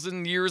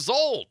 6,000 years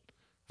old,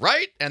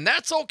 right? And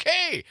that's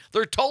okay.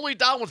 They're totally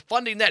down with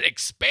funding that,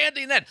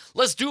 expanding that.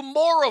 Let's do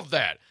more of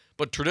that.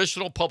 But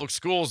traditional public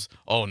schools,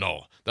 oh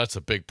no, that's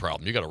a big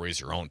problem. You got to raise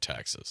your own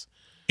taxes.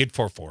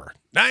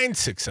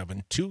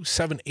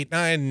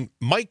 844-967-2789.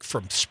 Mike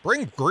from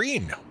Spring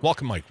Green.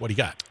 Welcome, Mike. What do you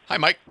got? Hi,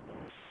 Mike.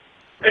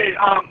 Hey,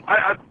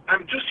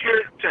 I'm just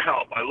here to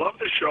help. I love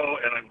the show,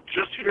 and I'm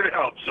just here to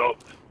help. So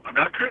I'm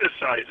not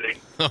criticizing.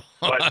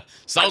 But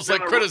sounds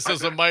like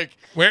criticism, Mike.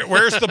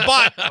 Where's the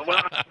but?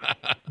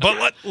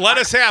 But let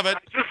us have it.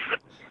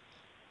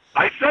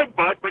 I said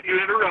but you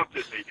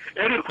interrupted me.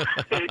 Anyway,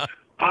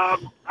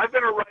 I've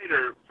been a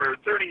writer for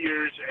 30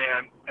 years,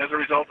 and as a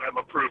result, I'm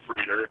a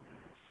proofreader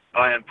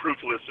and proof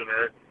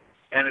listener,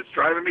 and it's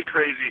driving me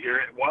crazy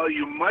here. While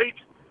you might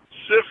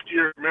sift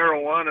your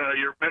marijuana,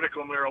 your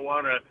medical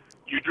marijuana,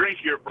 you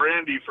drink your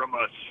brandy from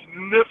a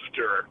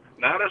snifter,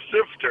 not a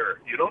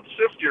sifter. You don't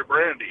sift your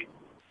brandy.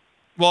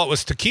 Well, it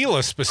was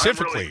tequila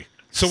specifically.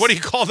 So what do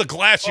you call the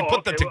glass you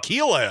put the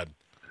tequila in?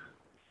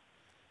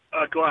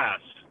 A glass.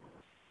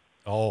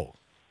 Oh,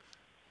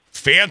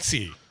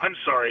 fancy. I'm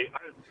sorry.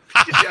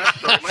 I'm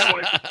sorry. My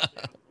wife.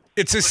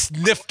 It's a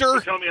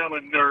snifter? Tell me I'm a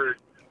nerd.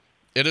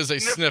 It is a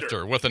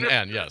snifter with an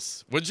N,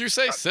 yes. Would you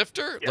say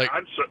sifter? Yeah,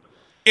 I'm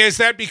Is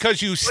that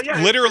because you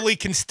literally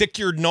can stick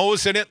your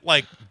nose in it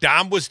like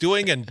Dom was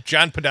doing and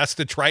John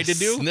Podesta tried to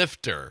do?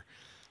 Snifter.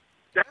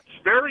 That's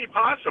very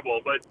possible,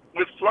 but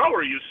with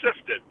flour you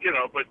sift it,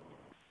 but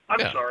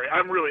I'm sorry.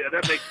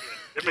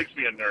 It makes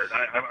me a nerd.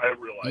 I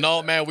realize.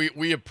 No, man,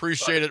 we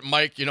appreciate it,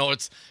 Mike.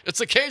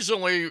 It's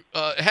occasionally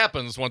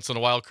happens once in a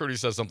while. Curdy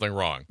says something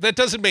wrong. That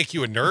doesn't make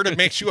you a nerd. It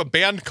makes you a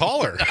band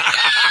caller.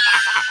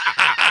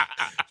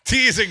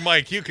 Teasing,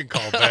 Mike. You can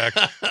call back.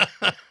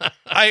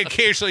 I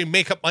occasionally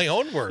make up my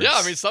own words. Yeah,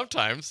 I mean,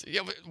 sometimes.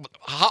 Yeah,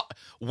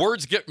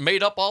 words get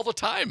made up all the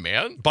time,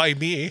 man. By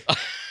me.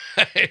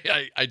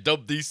 I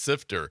dubbed thee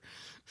sifter.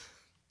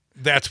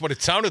 That's what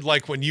it sounded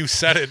like when you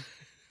said it,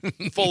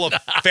 full of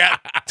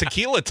fat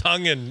tequila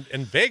tongue in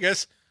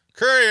Vegas.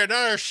 Curry,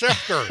 another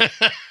sifter.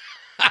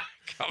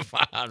 Come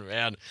on,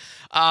 man.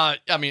 I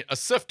mean, a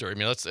sifter. I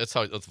mean, that's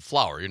how that's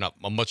flour. You're not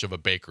much of a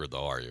baker,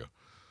 though, are you?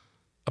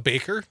 A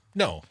baker?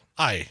 No,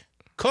 I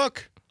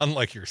cook.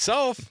 Unlike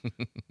yourself,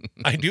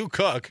 I do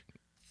cook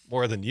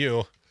more than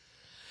you.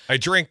 I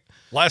drink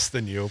less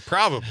than you,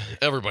 probably.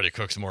 Everybody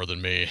cooks more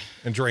than me.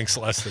 And drinks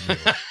less than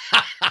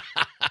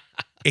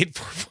you.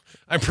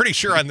 I'm pretty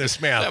sure on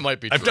this math. That might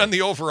be true. I've done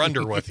the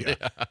over-under with you.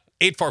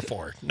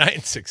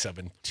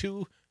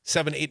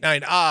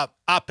 844-967-2789.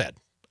 Op-ed.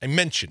 I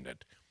mentioned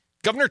it.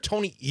 Governor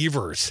Tony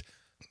Evers.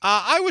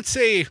 I would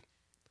say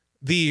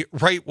the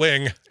right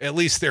wing, at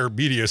least their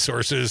media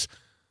sources,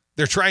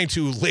 they're trying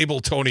to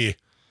label Tony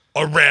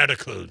a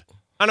radical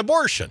on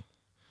abortion.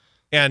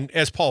 And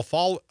as Paul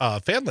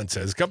Fadlin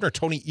says, Governor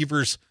Tony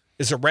Evers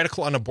is a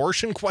radical on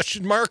abortion, ?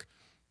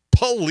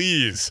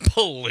 Please.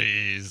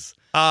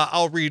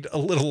 I'll read a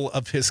little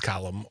of his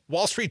column.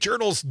 Wall Street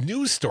Journal's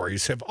news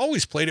stories have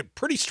always played it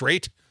pretty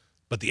straight,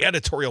 but the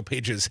editorial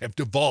pages have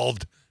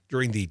devolved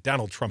during the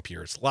Donald Trump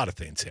years. A lot of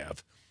things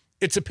have.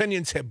 Its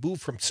opinions have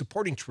moved from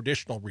supporting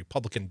traditional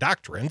Republican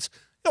doctrines,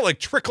 like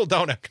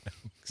trickle-down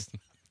economics.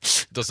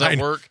 Does that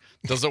work?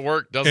 Does it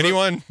work? Does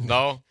Anyone? It?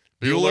 No.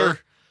 Bueller?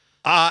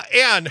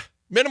 And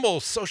minimal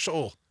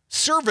social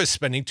service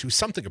spending to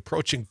something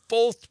approaching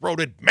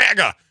full-throated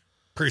MAGA,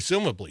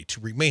 presumably to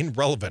remain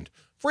relevant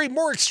for a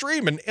more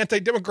extreme and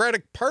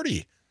anti-democratic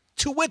party.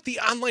 To wit, the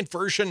online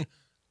version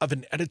of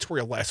an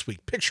editorial last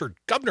week pictured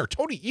Governor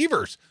Tony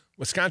Evers,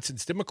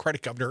 Wisconsin's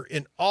Democratic governor,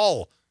 in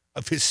all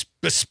of his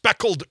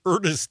bespectacled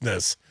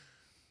earnestness.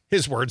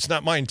 His words,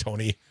 not mine,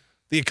 Tony.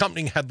 The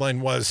accompanying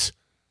headline was,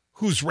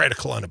 "Who's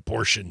radical on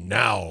abortion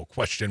now?" ?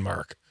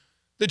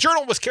 The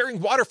Journal was carrying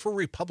water for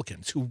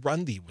Republicans who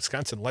run the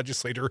Wisconsin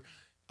legislature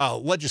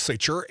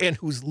and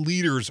whose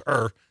leaders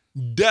are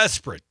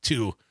desperate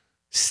to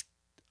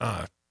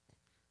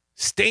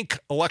stanch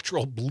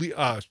electoral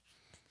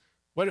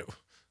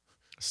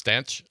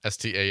Stanch,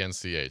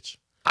 S-T-A-N-C-H.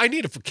 I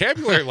need a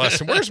vocabulary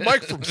lesson. Where's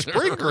Mike from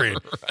spring grade?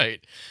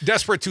 Right.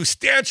 Desperate to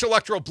stanch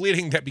electoral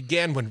bleeding that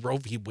began when Roe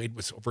v. Wade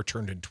was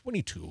overturned in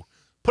 22,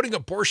 putting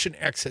abortion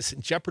access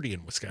in jeopardy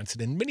in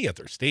Wisconsin and many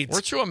other states.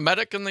 Weren't you a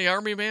medic in the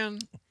Army, man?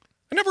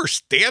 I never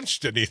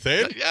stanched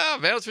anything. Yeah,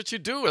 man, that's what you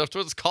do. That's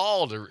what it's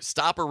called. Or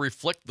stop or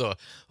reflect the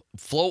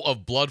flow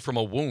of blood from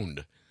a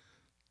wound.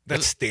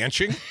 That's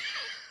stanching?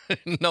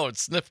 No,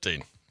 it's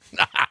snifting.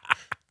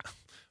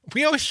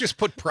 We always just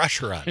put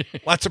pressure on.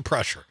 Lots of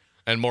pressure.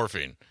 And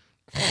morphine.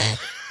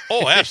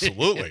 Oh,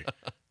 absolutely.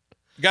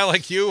 A guy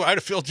like you, I'd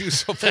have filled you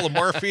so full of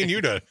morphine,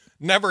 you'd have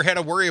never had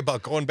to worry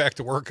about going back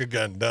to work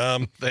again.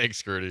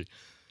 Thanks, Gertie.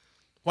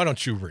 Why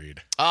don't you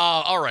read?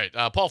 All right.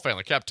 Paul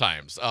Fanley, Cap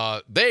Times.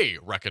 They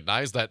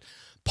recognize that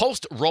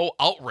post-Roe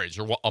outrage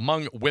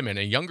among women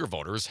and younger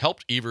voters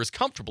helped Evers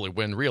comfortably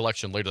win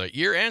re-election later that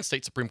year, and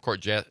State Supreme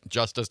Court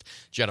Justice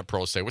Janet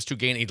Proce was to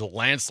gain a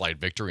landslide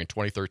victory in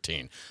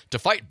 2013. To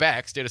fight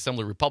back, State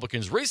Assembly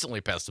Republicans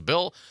recently passed a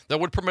bill that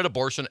would permit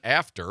abortion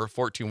after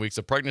 14 weeks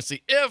of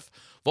pregnancy if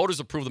voters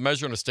approve the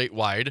measure in a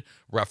statewide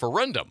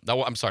referendum.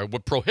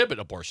 Would prohibit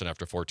abortion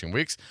after 14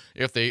 weeks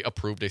if they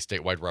approved a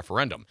statewide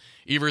referendum.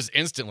 Evers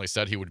instantly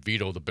said he would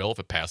veto the bill if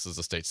it passes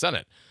the state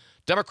Senate.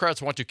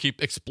 Democrats want to keep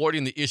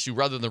exploiting the issue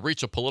rather than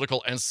reach a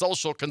political and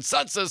social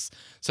consensus,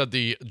 said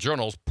the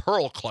Journal's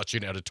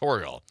pearl-clutching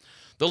editorial.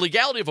 The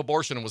legality of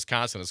abortion in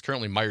Wisconsin is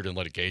currently mired in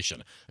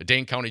litigation. A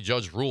Dane County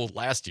judge ruled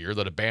last year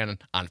that a ban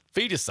on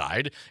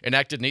feticide,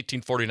 enacted in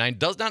 1849,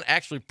 does not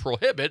actually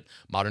prohibit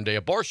modern-day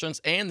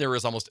abortions, and there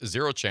is almost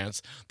zero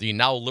chance the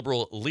now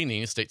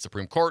liberal-leaning state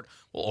Supreme Court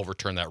will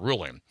overturn that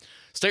ruling.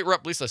 State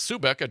Rep. Lisa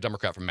Subeck, a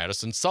Democrat from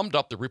Madison, summed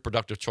up the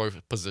reproductive choice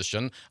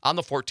position on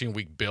the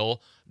 14-week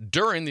bill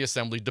during the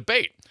Assembly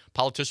debate.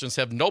 Politicians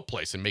have no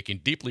place in making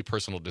deeply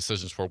personal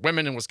decisions for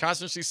women in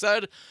Wisconsin, she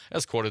said,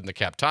 as quoted in the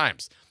Cap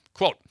Times.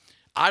 Quote,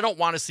 "I don't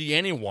want to see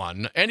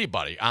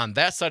anybody on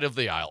that side of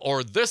the aisle,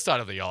 or this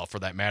side of the aisle for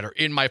that matter,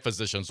 in my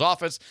physician's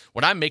office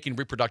when I'm making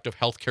reproductive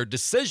health care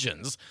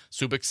decisions,"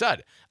 Subeck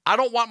said. "I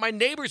don't want my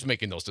neighbors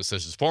making those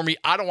decisions for me.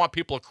 I don't want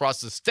people across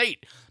the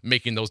state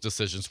making those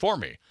decisions for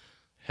me."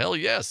 Hell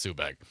yes,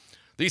 Subeck.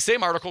 The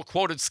same article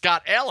quoted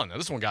Scott Allen. Now,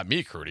 this one got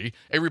me, Crudy,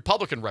 a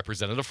Republican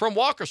representative from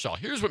Waukesha.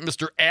 Here's what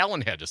Mr.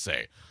 Allen had to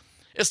say.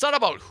 "It's not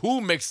about who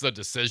makes the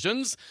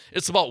decisions.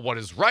 It's about what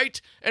is right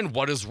and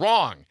what is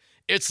wrong.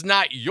 It's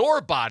not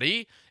your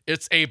body.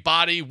 It's a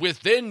body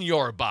within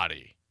your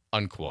body,"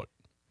 unquote.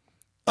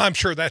 I'm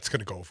sure that's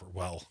going to go over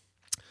well.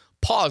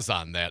 Pause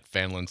on that,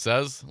 Fanlin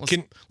says.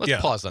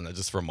 Let's pause on that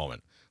just for a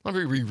moment. Let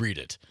me reread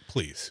it.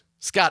 Please.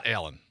 Scott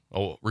Allen,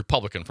 a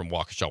Republican from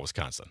Waukesha,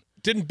 Wisconsin.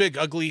 Didn't Big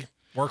Ugly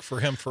work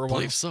for him for a while? I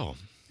believe so.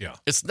 Yeah.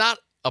 "It's not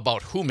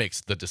about who makes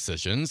the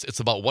decisions.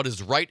 It's about what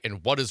is right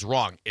and what is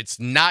wrong.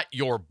 It's not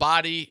your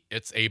body.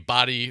 It's a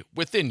body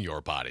within your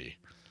body."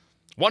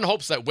 One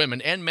hopes that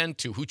women and men,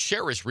 too, who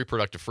cherish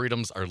reproductive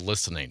freedoms are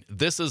listening.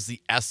 This is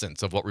the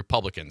essence of what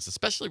Republicans,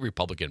 especially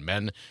Republican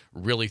men,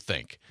 really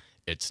think.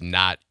 It's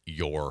not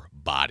your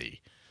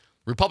body.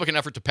 Republican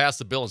effort to pass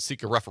the bill and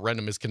seek a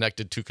referendum is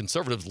connected to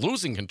conservatives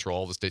losing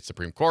control of the state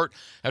Supreme Court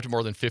after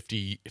more than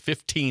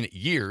 15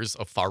 years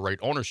of far-right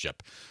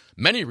ownership.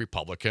 Many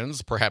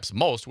Republicans, perhaps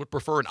most, would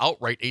prefer an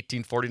outright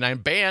 1849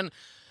 ban,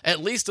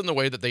 at least in the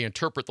way that they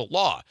interpret the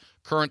law.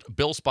 Current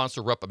bill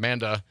sponsor Rep.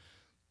 Amanda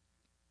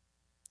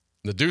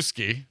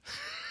Nadusky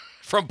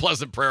from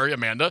Pleasant Prairie,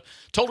 Amanda,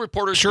 told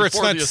reporters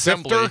before the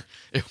Assembly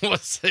it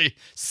was a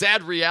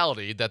sad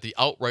reality that the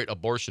outright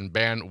abortion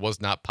ban was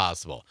not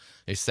possible.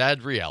 A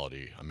sad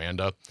reality,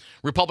 Amanda.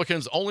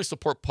 Republicans only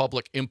support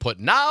public input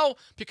now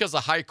because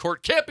the high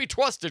court can't be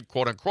trusted,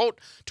 quote unquote,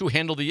 to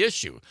handle the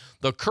issue.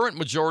 The current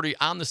majority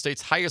on the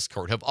state's highest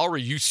court have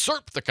already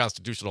usurped the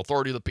constitutional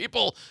authority of the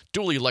people,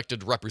 duly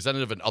elected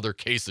representative in other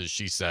cases,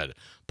 she said.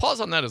 pause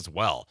on that as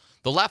well.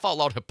 The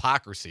laugh-out-loud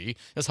hypocrisy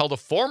is how the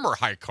former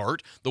High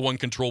Court, the one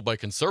controlled by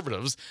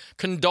conservatives,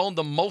 condoned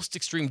the most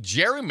extreme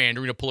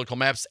gerrymandering of political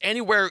maps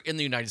anywhere in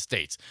the United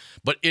States.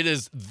 But it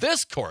is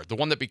this court, the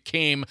one that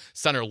became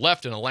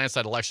center-left in a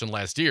landslide election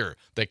last year,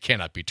 that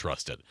cannot be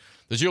trusted.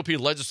 The GOP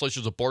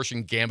legislature's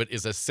abortion gambit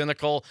is as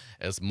cynical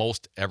as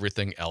most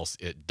everything else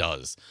it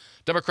does.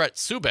 Democrat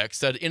Subek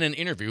said in an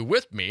interview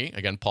with me,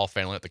 again, Paul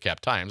Fanlon at the Cap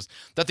Times,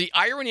 that the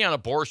irony on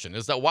abortion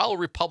is that while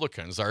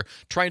Republicans are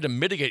trying to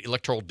mitigate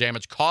electoral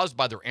damage caused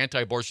by their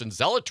anti-abortion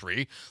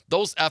zealotry,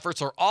 those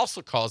efforts are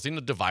also causing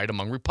a divide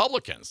among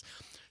Republicans.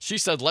 She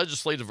said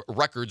legislative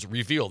records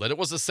reveal that it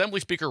was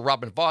Assembly Speaker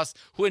Robin Vos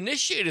who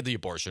initiated the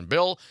abortion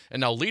bill, and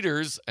now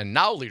leaders,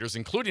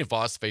 including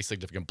Vos, face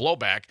significant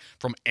blowback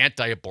from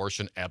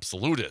anti-abortion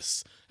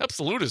absolutists.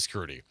 Absolutists,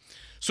 Curdy.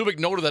 Subik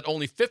noted that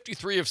only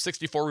 53 of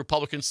 64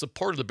 Republicans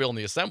supported the bill in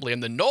the Assembly,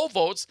 and the no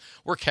votes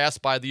were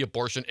cast by the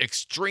abortion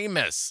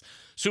extremists.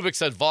 Subik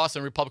said Vos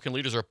and Republican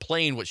leaders are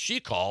playing what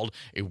she called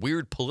a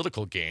weird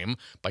political game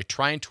by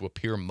trying to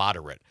appear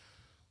moderate.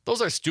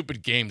 Those are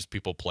stupid games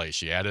people play,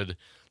 she added.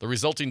 The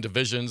resulting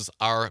divisions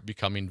are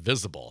becoming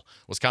visible.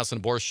 Wisconsin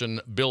abortion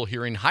bill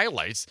hearing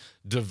highlights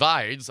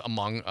divides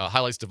among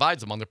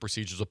the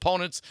procedure's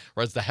opponents,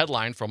 reads the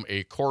headline from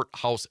a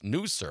courthouse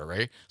news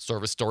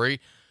service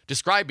story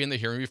describing the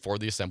hearing before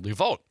the Assembly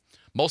vote.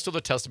 Most of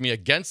the testimony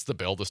against the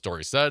bill, the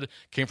story said,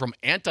 came from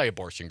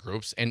anti-abortion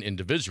groups and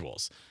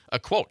individuals. A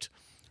quote,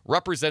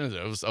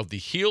 representatives of the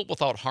Heal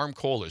Without Harm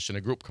Coalition,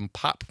 a group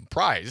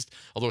comprised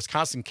of the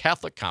Wisconsin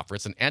Catholic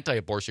Conference and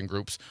anti-abortion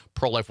groups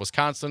Pro-Life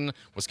Wisconsin,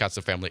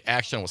 Wisconsin Family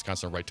Action,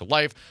 Wisconsin Right to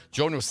Life,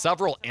 joined with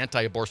several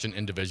anti-abortion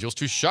individuals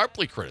to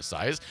sharply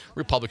criticize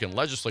Republican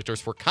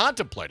legislators for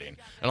contemplating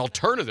an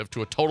alternative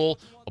to a total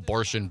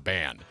abortion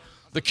ban.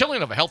 The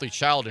killing of a healthy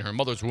child in her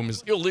mother's womb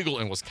is illegal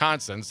in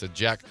Wisconsin, said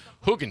Jack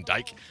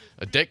Hugendijk,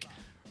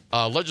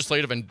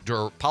 legislative and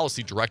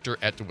policy director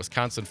at the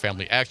Wisconsin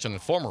Family Action and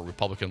former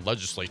Republican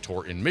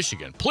legislator in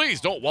Michigan.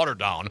 Please don't water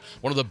down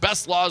one of the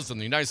best laws in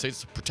the United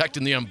States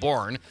protecting the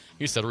unborn,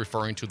 he said,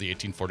 referring to the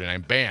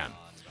 1849 ban.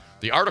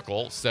 The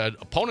article said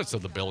opponents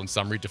of the bill, in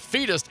summary,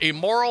 defeatist,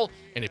 amoral,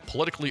 and a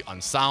politically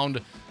unsound.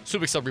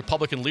 Subik said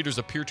Republican leaders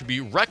appear to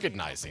be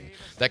recognizing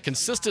that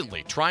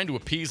consistently trying to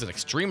appease an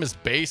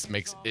extremist base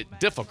makes it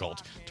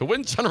difficult to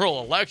win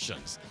general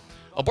elections.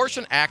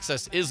 Abortion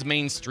access is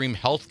mainstream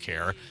health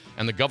care,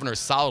 and the governor is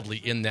solidly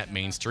in that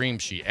mainstream,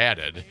 she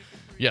added.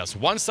 Yes,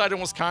 one side in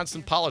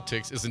Wisconsin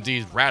politics is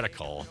indeed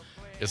radical.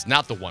 It's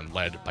not the one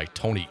led by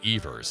Tony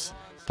Evers.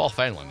 Paul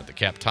Fanlon at the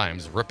Cap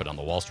Times, rip it on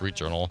the Wall Street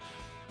Journal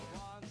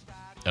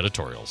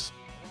editorials.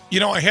 You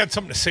know, I had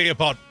something to say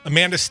about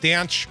Amanda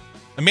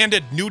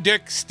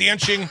Newdick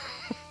stanching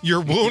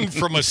your wound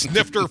from a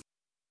snifter.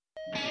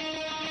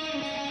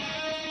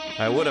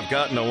 I would have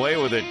gotten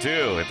away with it,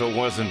 too, if it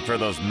wasn't for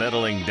those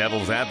meddling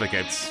devil's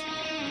advocates.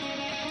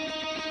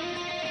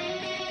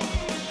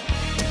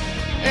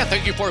 And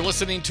thank you for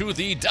listening to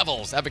the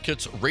Devil's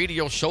Advocates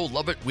radio show.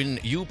 Love it when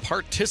you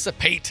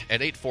participate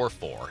at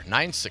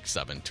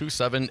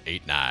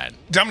 844-967-2789.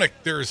 Dominic,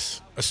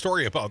 there's a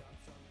story about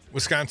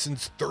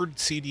Wisconsin's third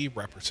CD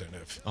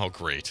representative. Oh,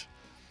 great.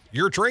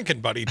 You're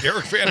drinking, buddy.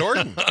 Derek Van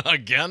Orden.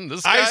 Again,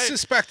 this guy? I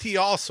suspect he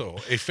also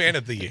a fan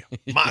of the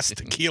Mas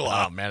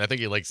Tequila. Oh, man, I think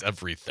he likes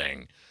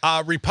everything.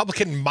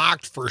 Republican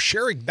mocked for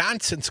sharing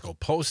nonsensical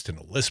post in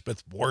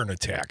Elizabeth Warren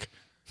attack.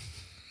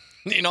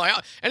 You know,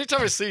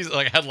 anytime I see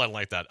like a headline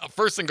like that,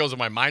 first thing goes in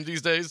my mind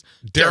these days,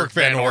 Derek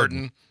Van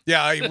Orden.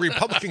 Yeah, a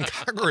Republican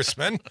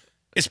congressman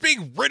is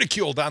being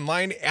ridiculed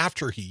online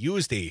after he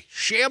used a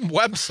sham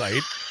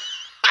website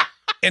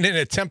in an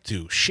attempt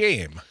to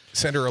shame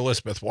Senator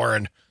Elizabeth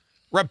Warren.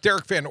 Rep.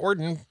 Derek Van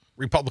Orden,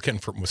 Republican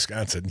from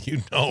Wisconsin,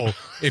 you know,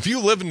 if you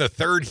live in the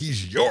third,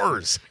 he's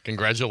yours.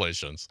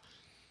 Congratulations.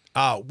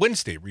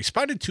 Wednesday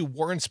responded to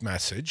Warren's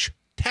message,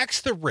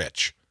 Tax the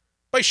Rich,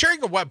 by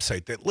sharing a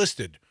website that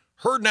listed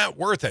her net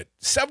worth at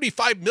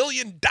 $75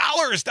 million,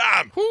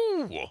 Dom.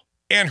 Ooh.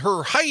 And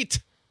her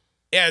height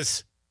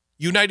as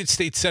United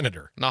States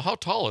Senator. Now, how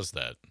tall is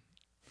that?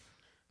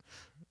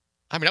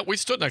 I mean, we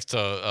stood next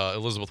to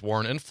Elizabeth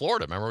Warren in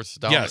Florida. Remember?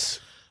 Down yes.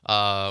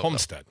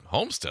 Homestead,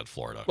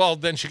 Florida. Well,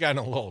 then she got in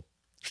a little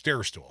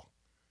stair stool.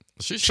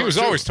 She was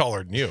always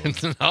taller than you.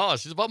 No,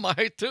 she's about my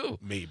height, too.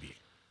 Maybe.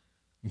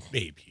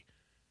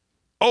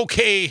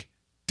 Okay,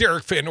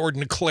 Derek Van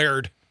Orden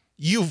declared,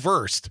 you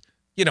versed.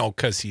 You know,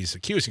 because he's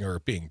accusing her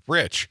of being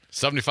rich.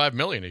 $75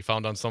 million he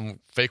found on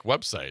some fake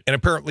website. And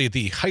apparently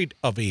the height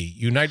of a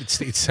United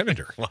States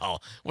senator.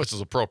 Well, which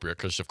is appropriate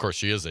because, of course,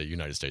 she is a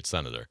United States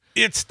senator.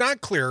 It's not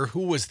clear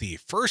who was the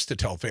first to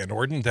tell Van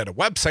Orden that a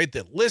website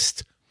that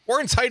lists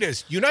Warren's height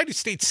as United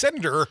States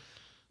senator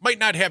might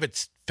not have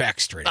its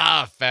facts straight.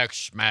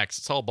 Facts, schmacks.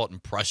 It's all about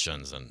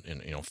impressions and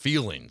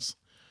feelings.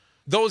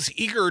 Those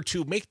eager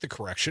to make the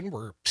correction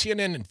were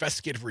CNN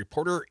investigative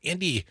reporter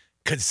Andy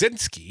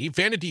Kaczynski,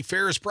 Vanity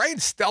Fair's Brian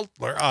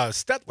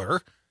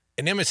Stetler,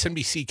 and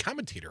MSNBC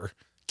commentator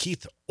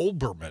Keith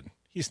Olbermann.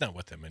 He's not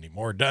with them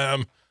anymore.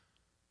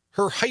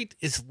 Her height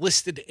is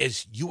listed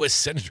as U.S.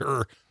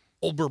 Senator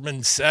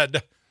Olbermann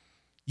said,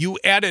 "You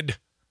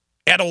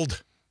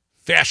addled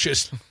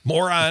fascist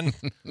moron."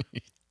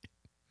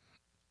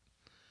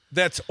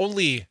 That's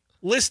only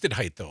listed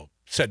height, though,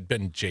 said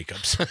Ben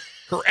Jacobs.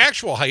 Her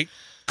actual height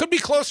could be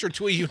closer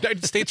to a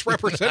United States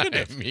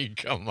representative. I mean,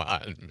 come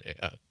on,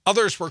 man.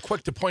 Others were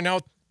quick to point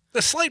out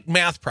the slight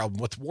math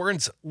problem with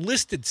Warren's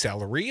listed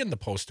salary in the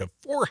post of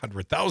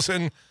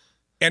 $400,000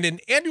 and an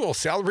annual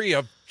salary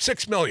of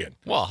 $6 million.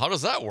 Well, how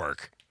does that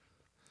work?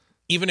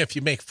 Even if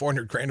you make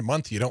 $400,000 a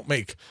month, you don't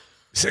make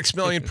 $6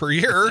 million per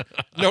year,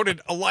 noted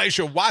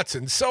Elijah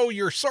Watson. So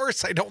your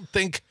source, I don't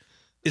think,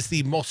 is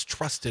the most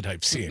trusted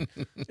I've seen.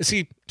 Is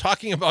he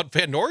talking about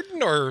Van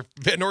Orden or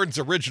Van Orden's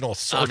original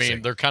sourcing? I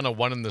mean, they're kind of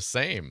one and the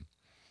same.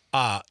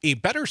 A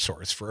better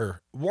source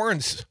for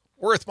Warren's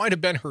worth might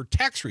have been her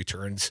tax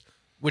returns,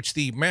 which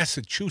the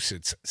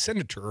Massachusetts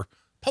senator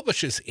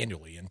publishes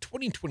annually. In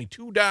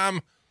 2022,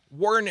 Dom,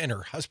 Warren and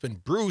her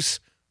husband, Bruce,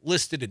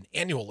 listed an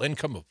annual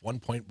income of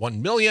 $1.1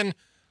 million.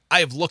 I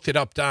have looked it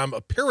up, Dom.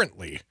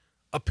 Apparently,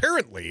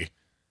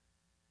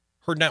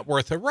 her net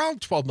worth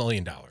around $12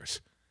 million.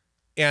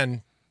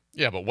 And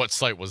yeah, but what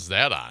site was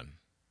that on?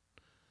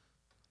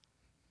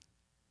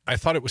 I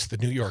thought it was the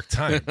New York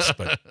Times,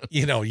 but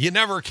you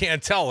never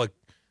can tell. It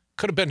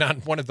could have been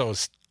on one of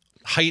those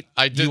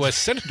U.S.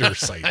 Senator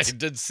sites. I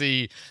did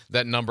see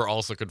that number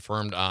also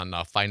confirmed on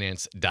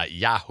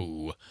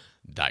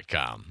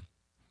finance.yahoo.com.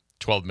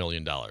 $12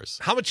 million.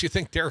 How much do you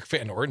think Derek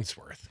Van Orden's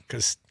worth?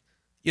 Because,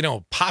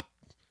 and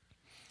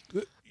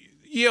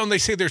they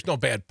say there's no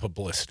bad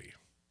publicity.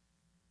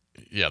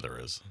 Yeah, there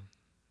is.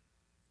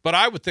 But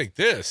I would think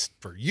this,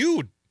 for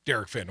you,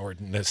 Derek Van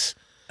Orden, this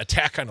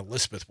attack on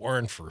Elizabeth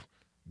Warren for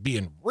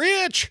being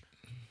rich,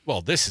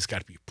 well, this has got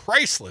to be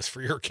priceless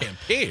for your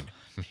campaign.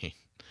 I mean,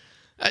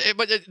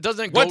 but it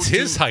doesn't go What's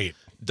his height?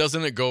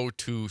 Doesn't it go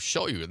to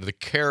show you the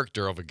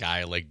character of a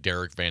guy like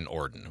Derek Van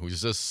Orden,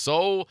 who's just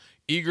so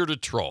eager to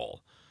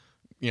troll,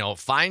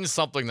 find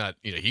something that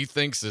he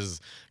thinks is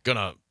going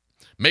to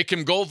make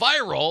him go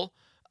viral.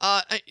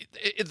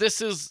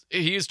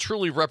 He is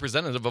truly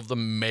representative of the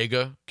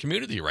mega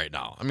community right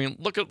now. I mean,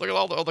 look at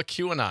all the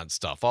QAnon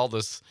stuff, all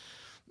this,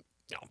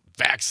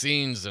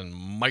 vaccines and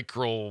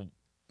microchips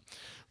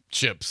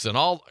and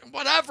all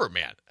whatever,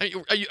 man.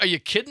 Are you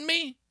kidding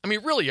me? I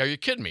mean, really, are you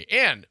kidding me?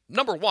 And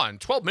number one,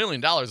 $12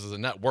 million as a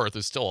net worth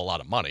is still a lot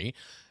of money.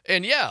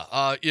 And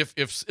yeah,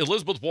 if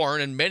Elizabeth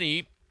Warren and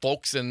many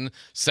folks in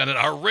Senate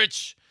are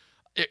rich,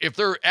 if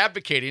they're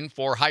advocating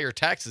for higher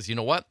taxes, you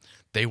know what?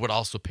 They would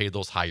also pay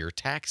those higher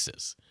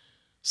taxes.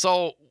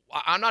 So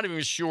I'm not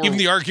even sure. Even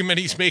the argument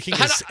he's making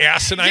is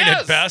asinine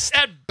at best.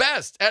 At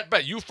best.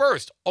 You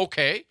first.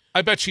 Okay.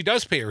 I bet she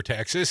does pay her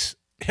taxes,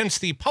 hence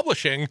the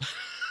publishing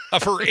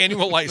of her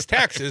annualized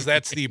taxes.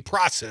 That's the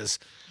process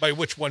by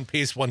which one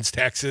pays one's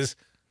taxes.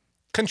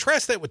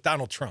 Contrast that with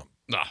Donald Trump.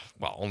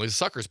 Well, only the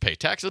suckers pay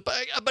taxes.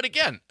 But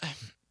again,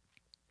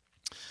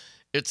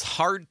 it's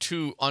hard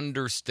to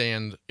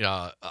understand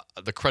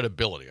the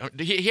credibility.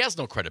 He has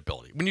no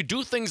credibility. When you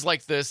do things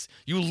like this,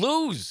 you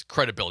lose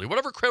credibility.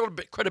 Whatever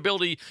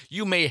credibility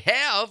you may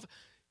have,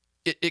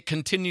 it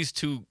continues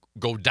to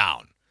go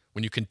down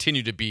when you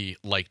continue to be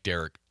like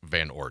Derek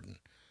Van Orden.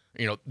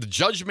 The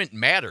judgment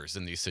matters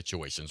in these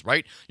situations,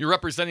 right? You're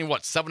representing,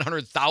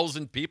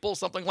 700,000 people,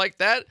 something like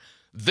that?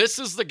 This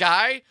is the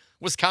guy,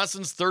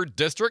 Wisconsin's 3rd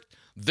district.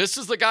 This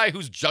is the guy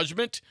whose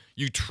judgment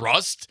you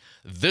trust.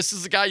 This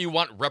is the guy you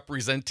want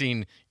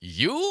representing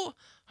you?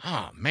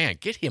 Oh, man,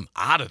 get him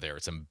out of there.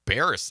 It's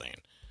embarrassing.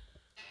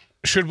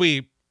 Should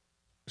we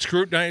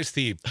scrutinize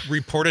the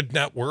reported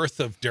net worth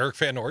of Derek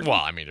Van Orden?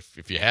 Well, I mean,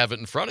 if you have it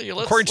in front of you,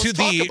 let's talk about it.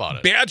 According to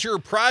the Badger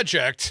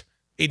Project,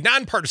 a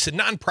nonpartisan,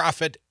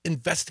 nonprofit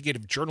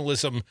investigative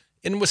journalism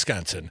in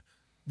Wisconsin,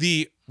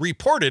 the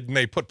reported, and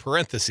they put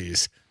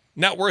parentheses,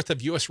 net worth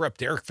of U.S. Rep.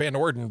 Derek Van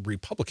Orden,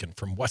 Republican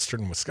from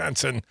Western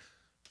Wisconsin.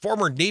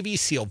 Former Navy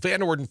SEAL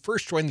Van Orden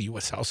first joined the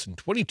U.S. House in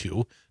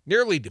 22,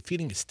 narrowly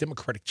defeating his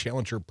Democratic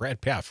challenger Brad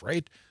Pfaff,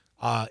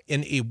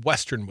 in a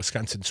Western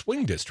Wisconsin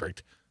swing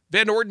district.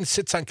 Van Orden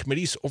sits on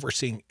committees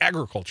overseeing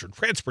agriculture,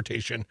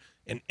 transportation,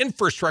 and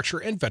infrastructure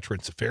and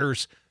veterans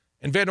affairs.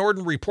 And Van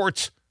Orden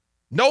reports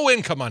no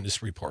income on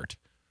his report.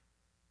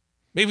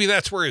 Maybe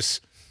that's where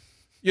his,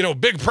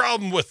 big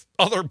problem with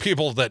other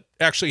people that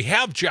actually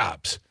have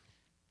jobs.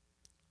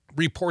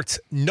 Reports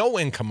no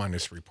income on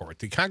his report.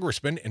 The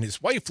congressman and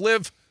his wife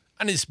live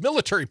on his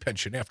military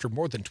pension after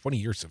more than 20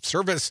 years of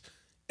service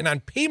and on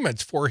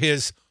payments for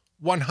his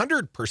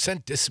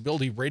 100%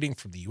 disability rating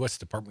from the U.S.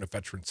 Department of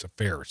Veterans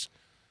Affairs.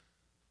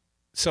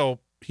 So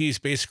he's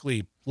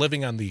basically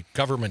living on the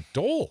government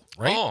dole,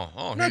 right?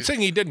 I'm not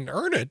saying he didn't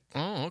earn it.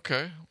 Oh,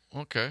 okay.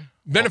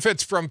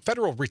 Benefits from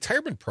federal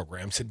retirement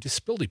programs and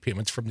disability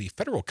payments from the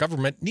federal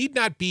government need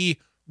not be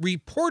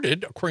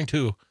reported according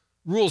to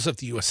rules of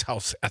the U.S.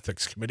 House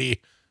Ethics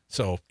Committee.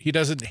 So he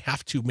doesn't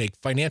have to make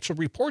financial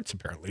reports,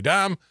 apparently,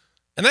 Dom.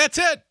 And that's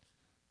it.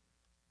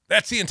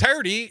 That's the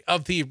entirety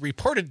of the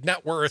reported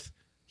net worth.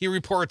 He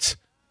reports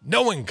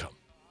no income.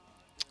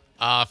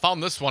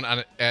 Found this one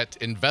at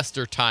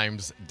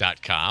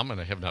investortimes.com,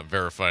 and I have not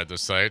verified the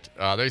site.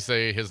 They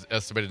say his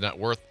estimated net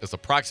worth is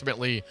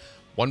approximately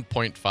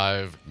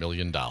 $1.5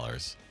 million.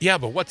 Yeah,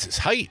 but what's his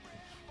height?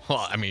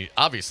 Well, I mean,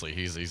 obviously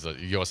he's a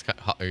U.S.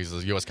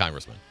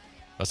 congressman.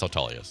 That's how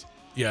tall he is.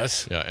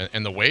 Yes. Yeah,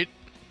 and the weight?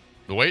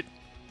 I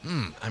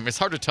mean, it's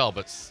hard to tell,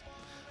 but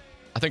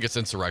I think it's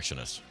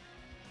insurrectionist.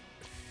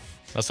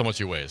 That's how much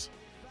he weighs.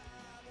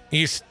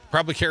 He's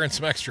probably carrying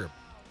some extra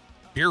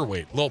beer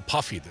weight. A little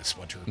puffy this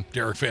winter,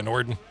 Derek Van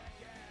Orden.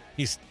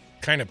 He's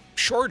kind of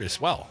short as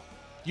well.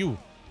 You,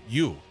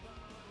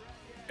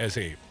 as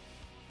a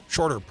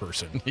shorter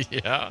person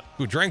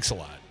who drinks a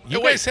lot. You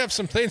guys have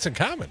some things in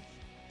common.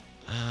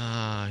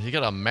 You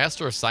got a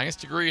Master of Science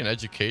degree in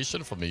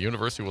education from the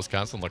University of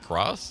Wisconsin La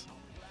Crosse?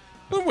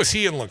 When was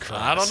he in La Crosse?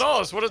 I don't know.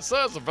 That's what it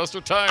says.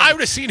 Investor Times. I would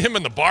have seen him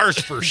in the bars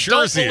for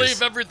sure. Don't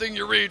believe everything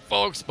you read,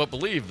 folks, but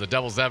believe the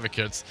Devil's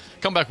Advocates.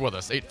 Come back with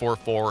us.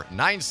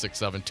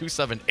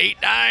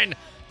 844-967-2789.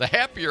 The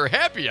Happier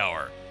Happy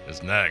Hour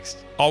is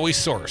next. Always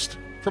sourced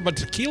from a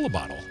tequila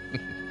bottle.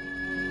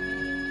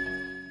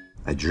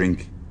 I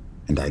drink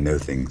and I know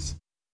things.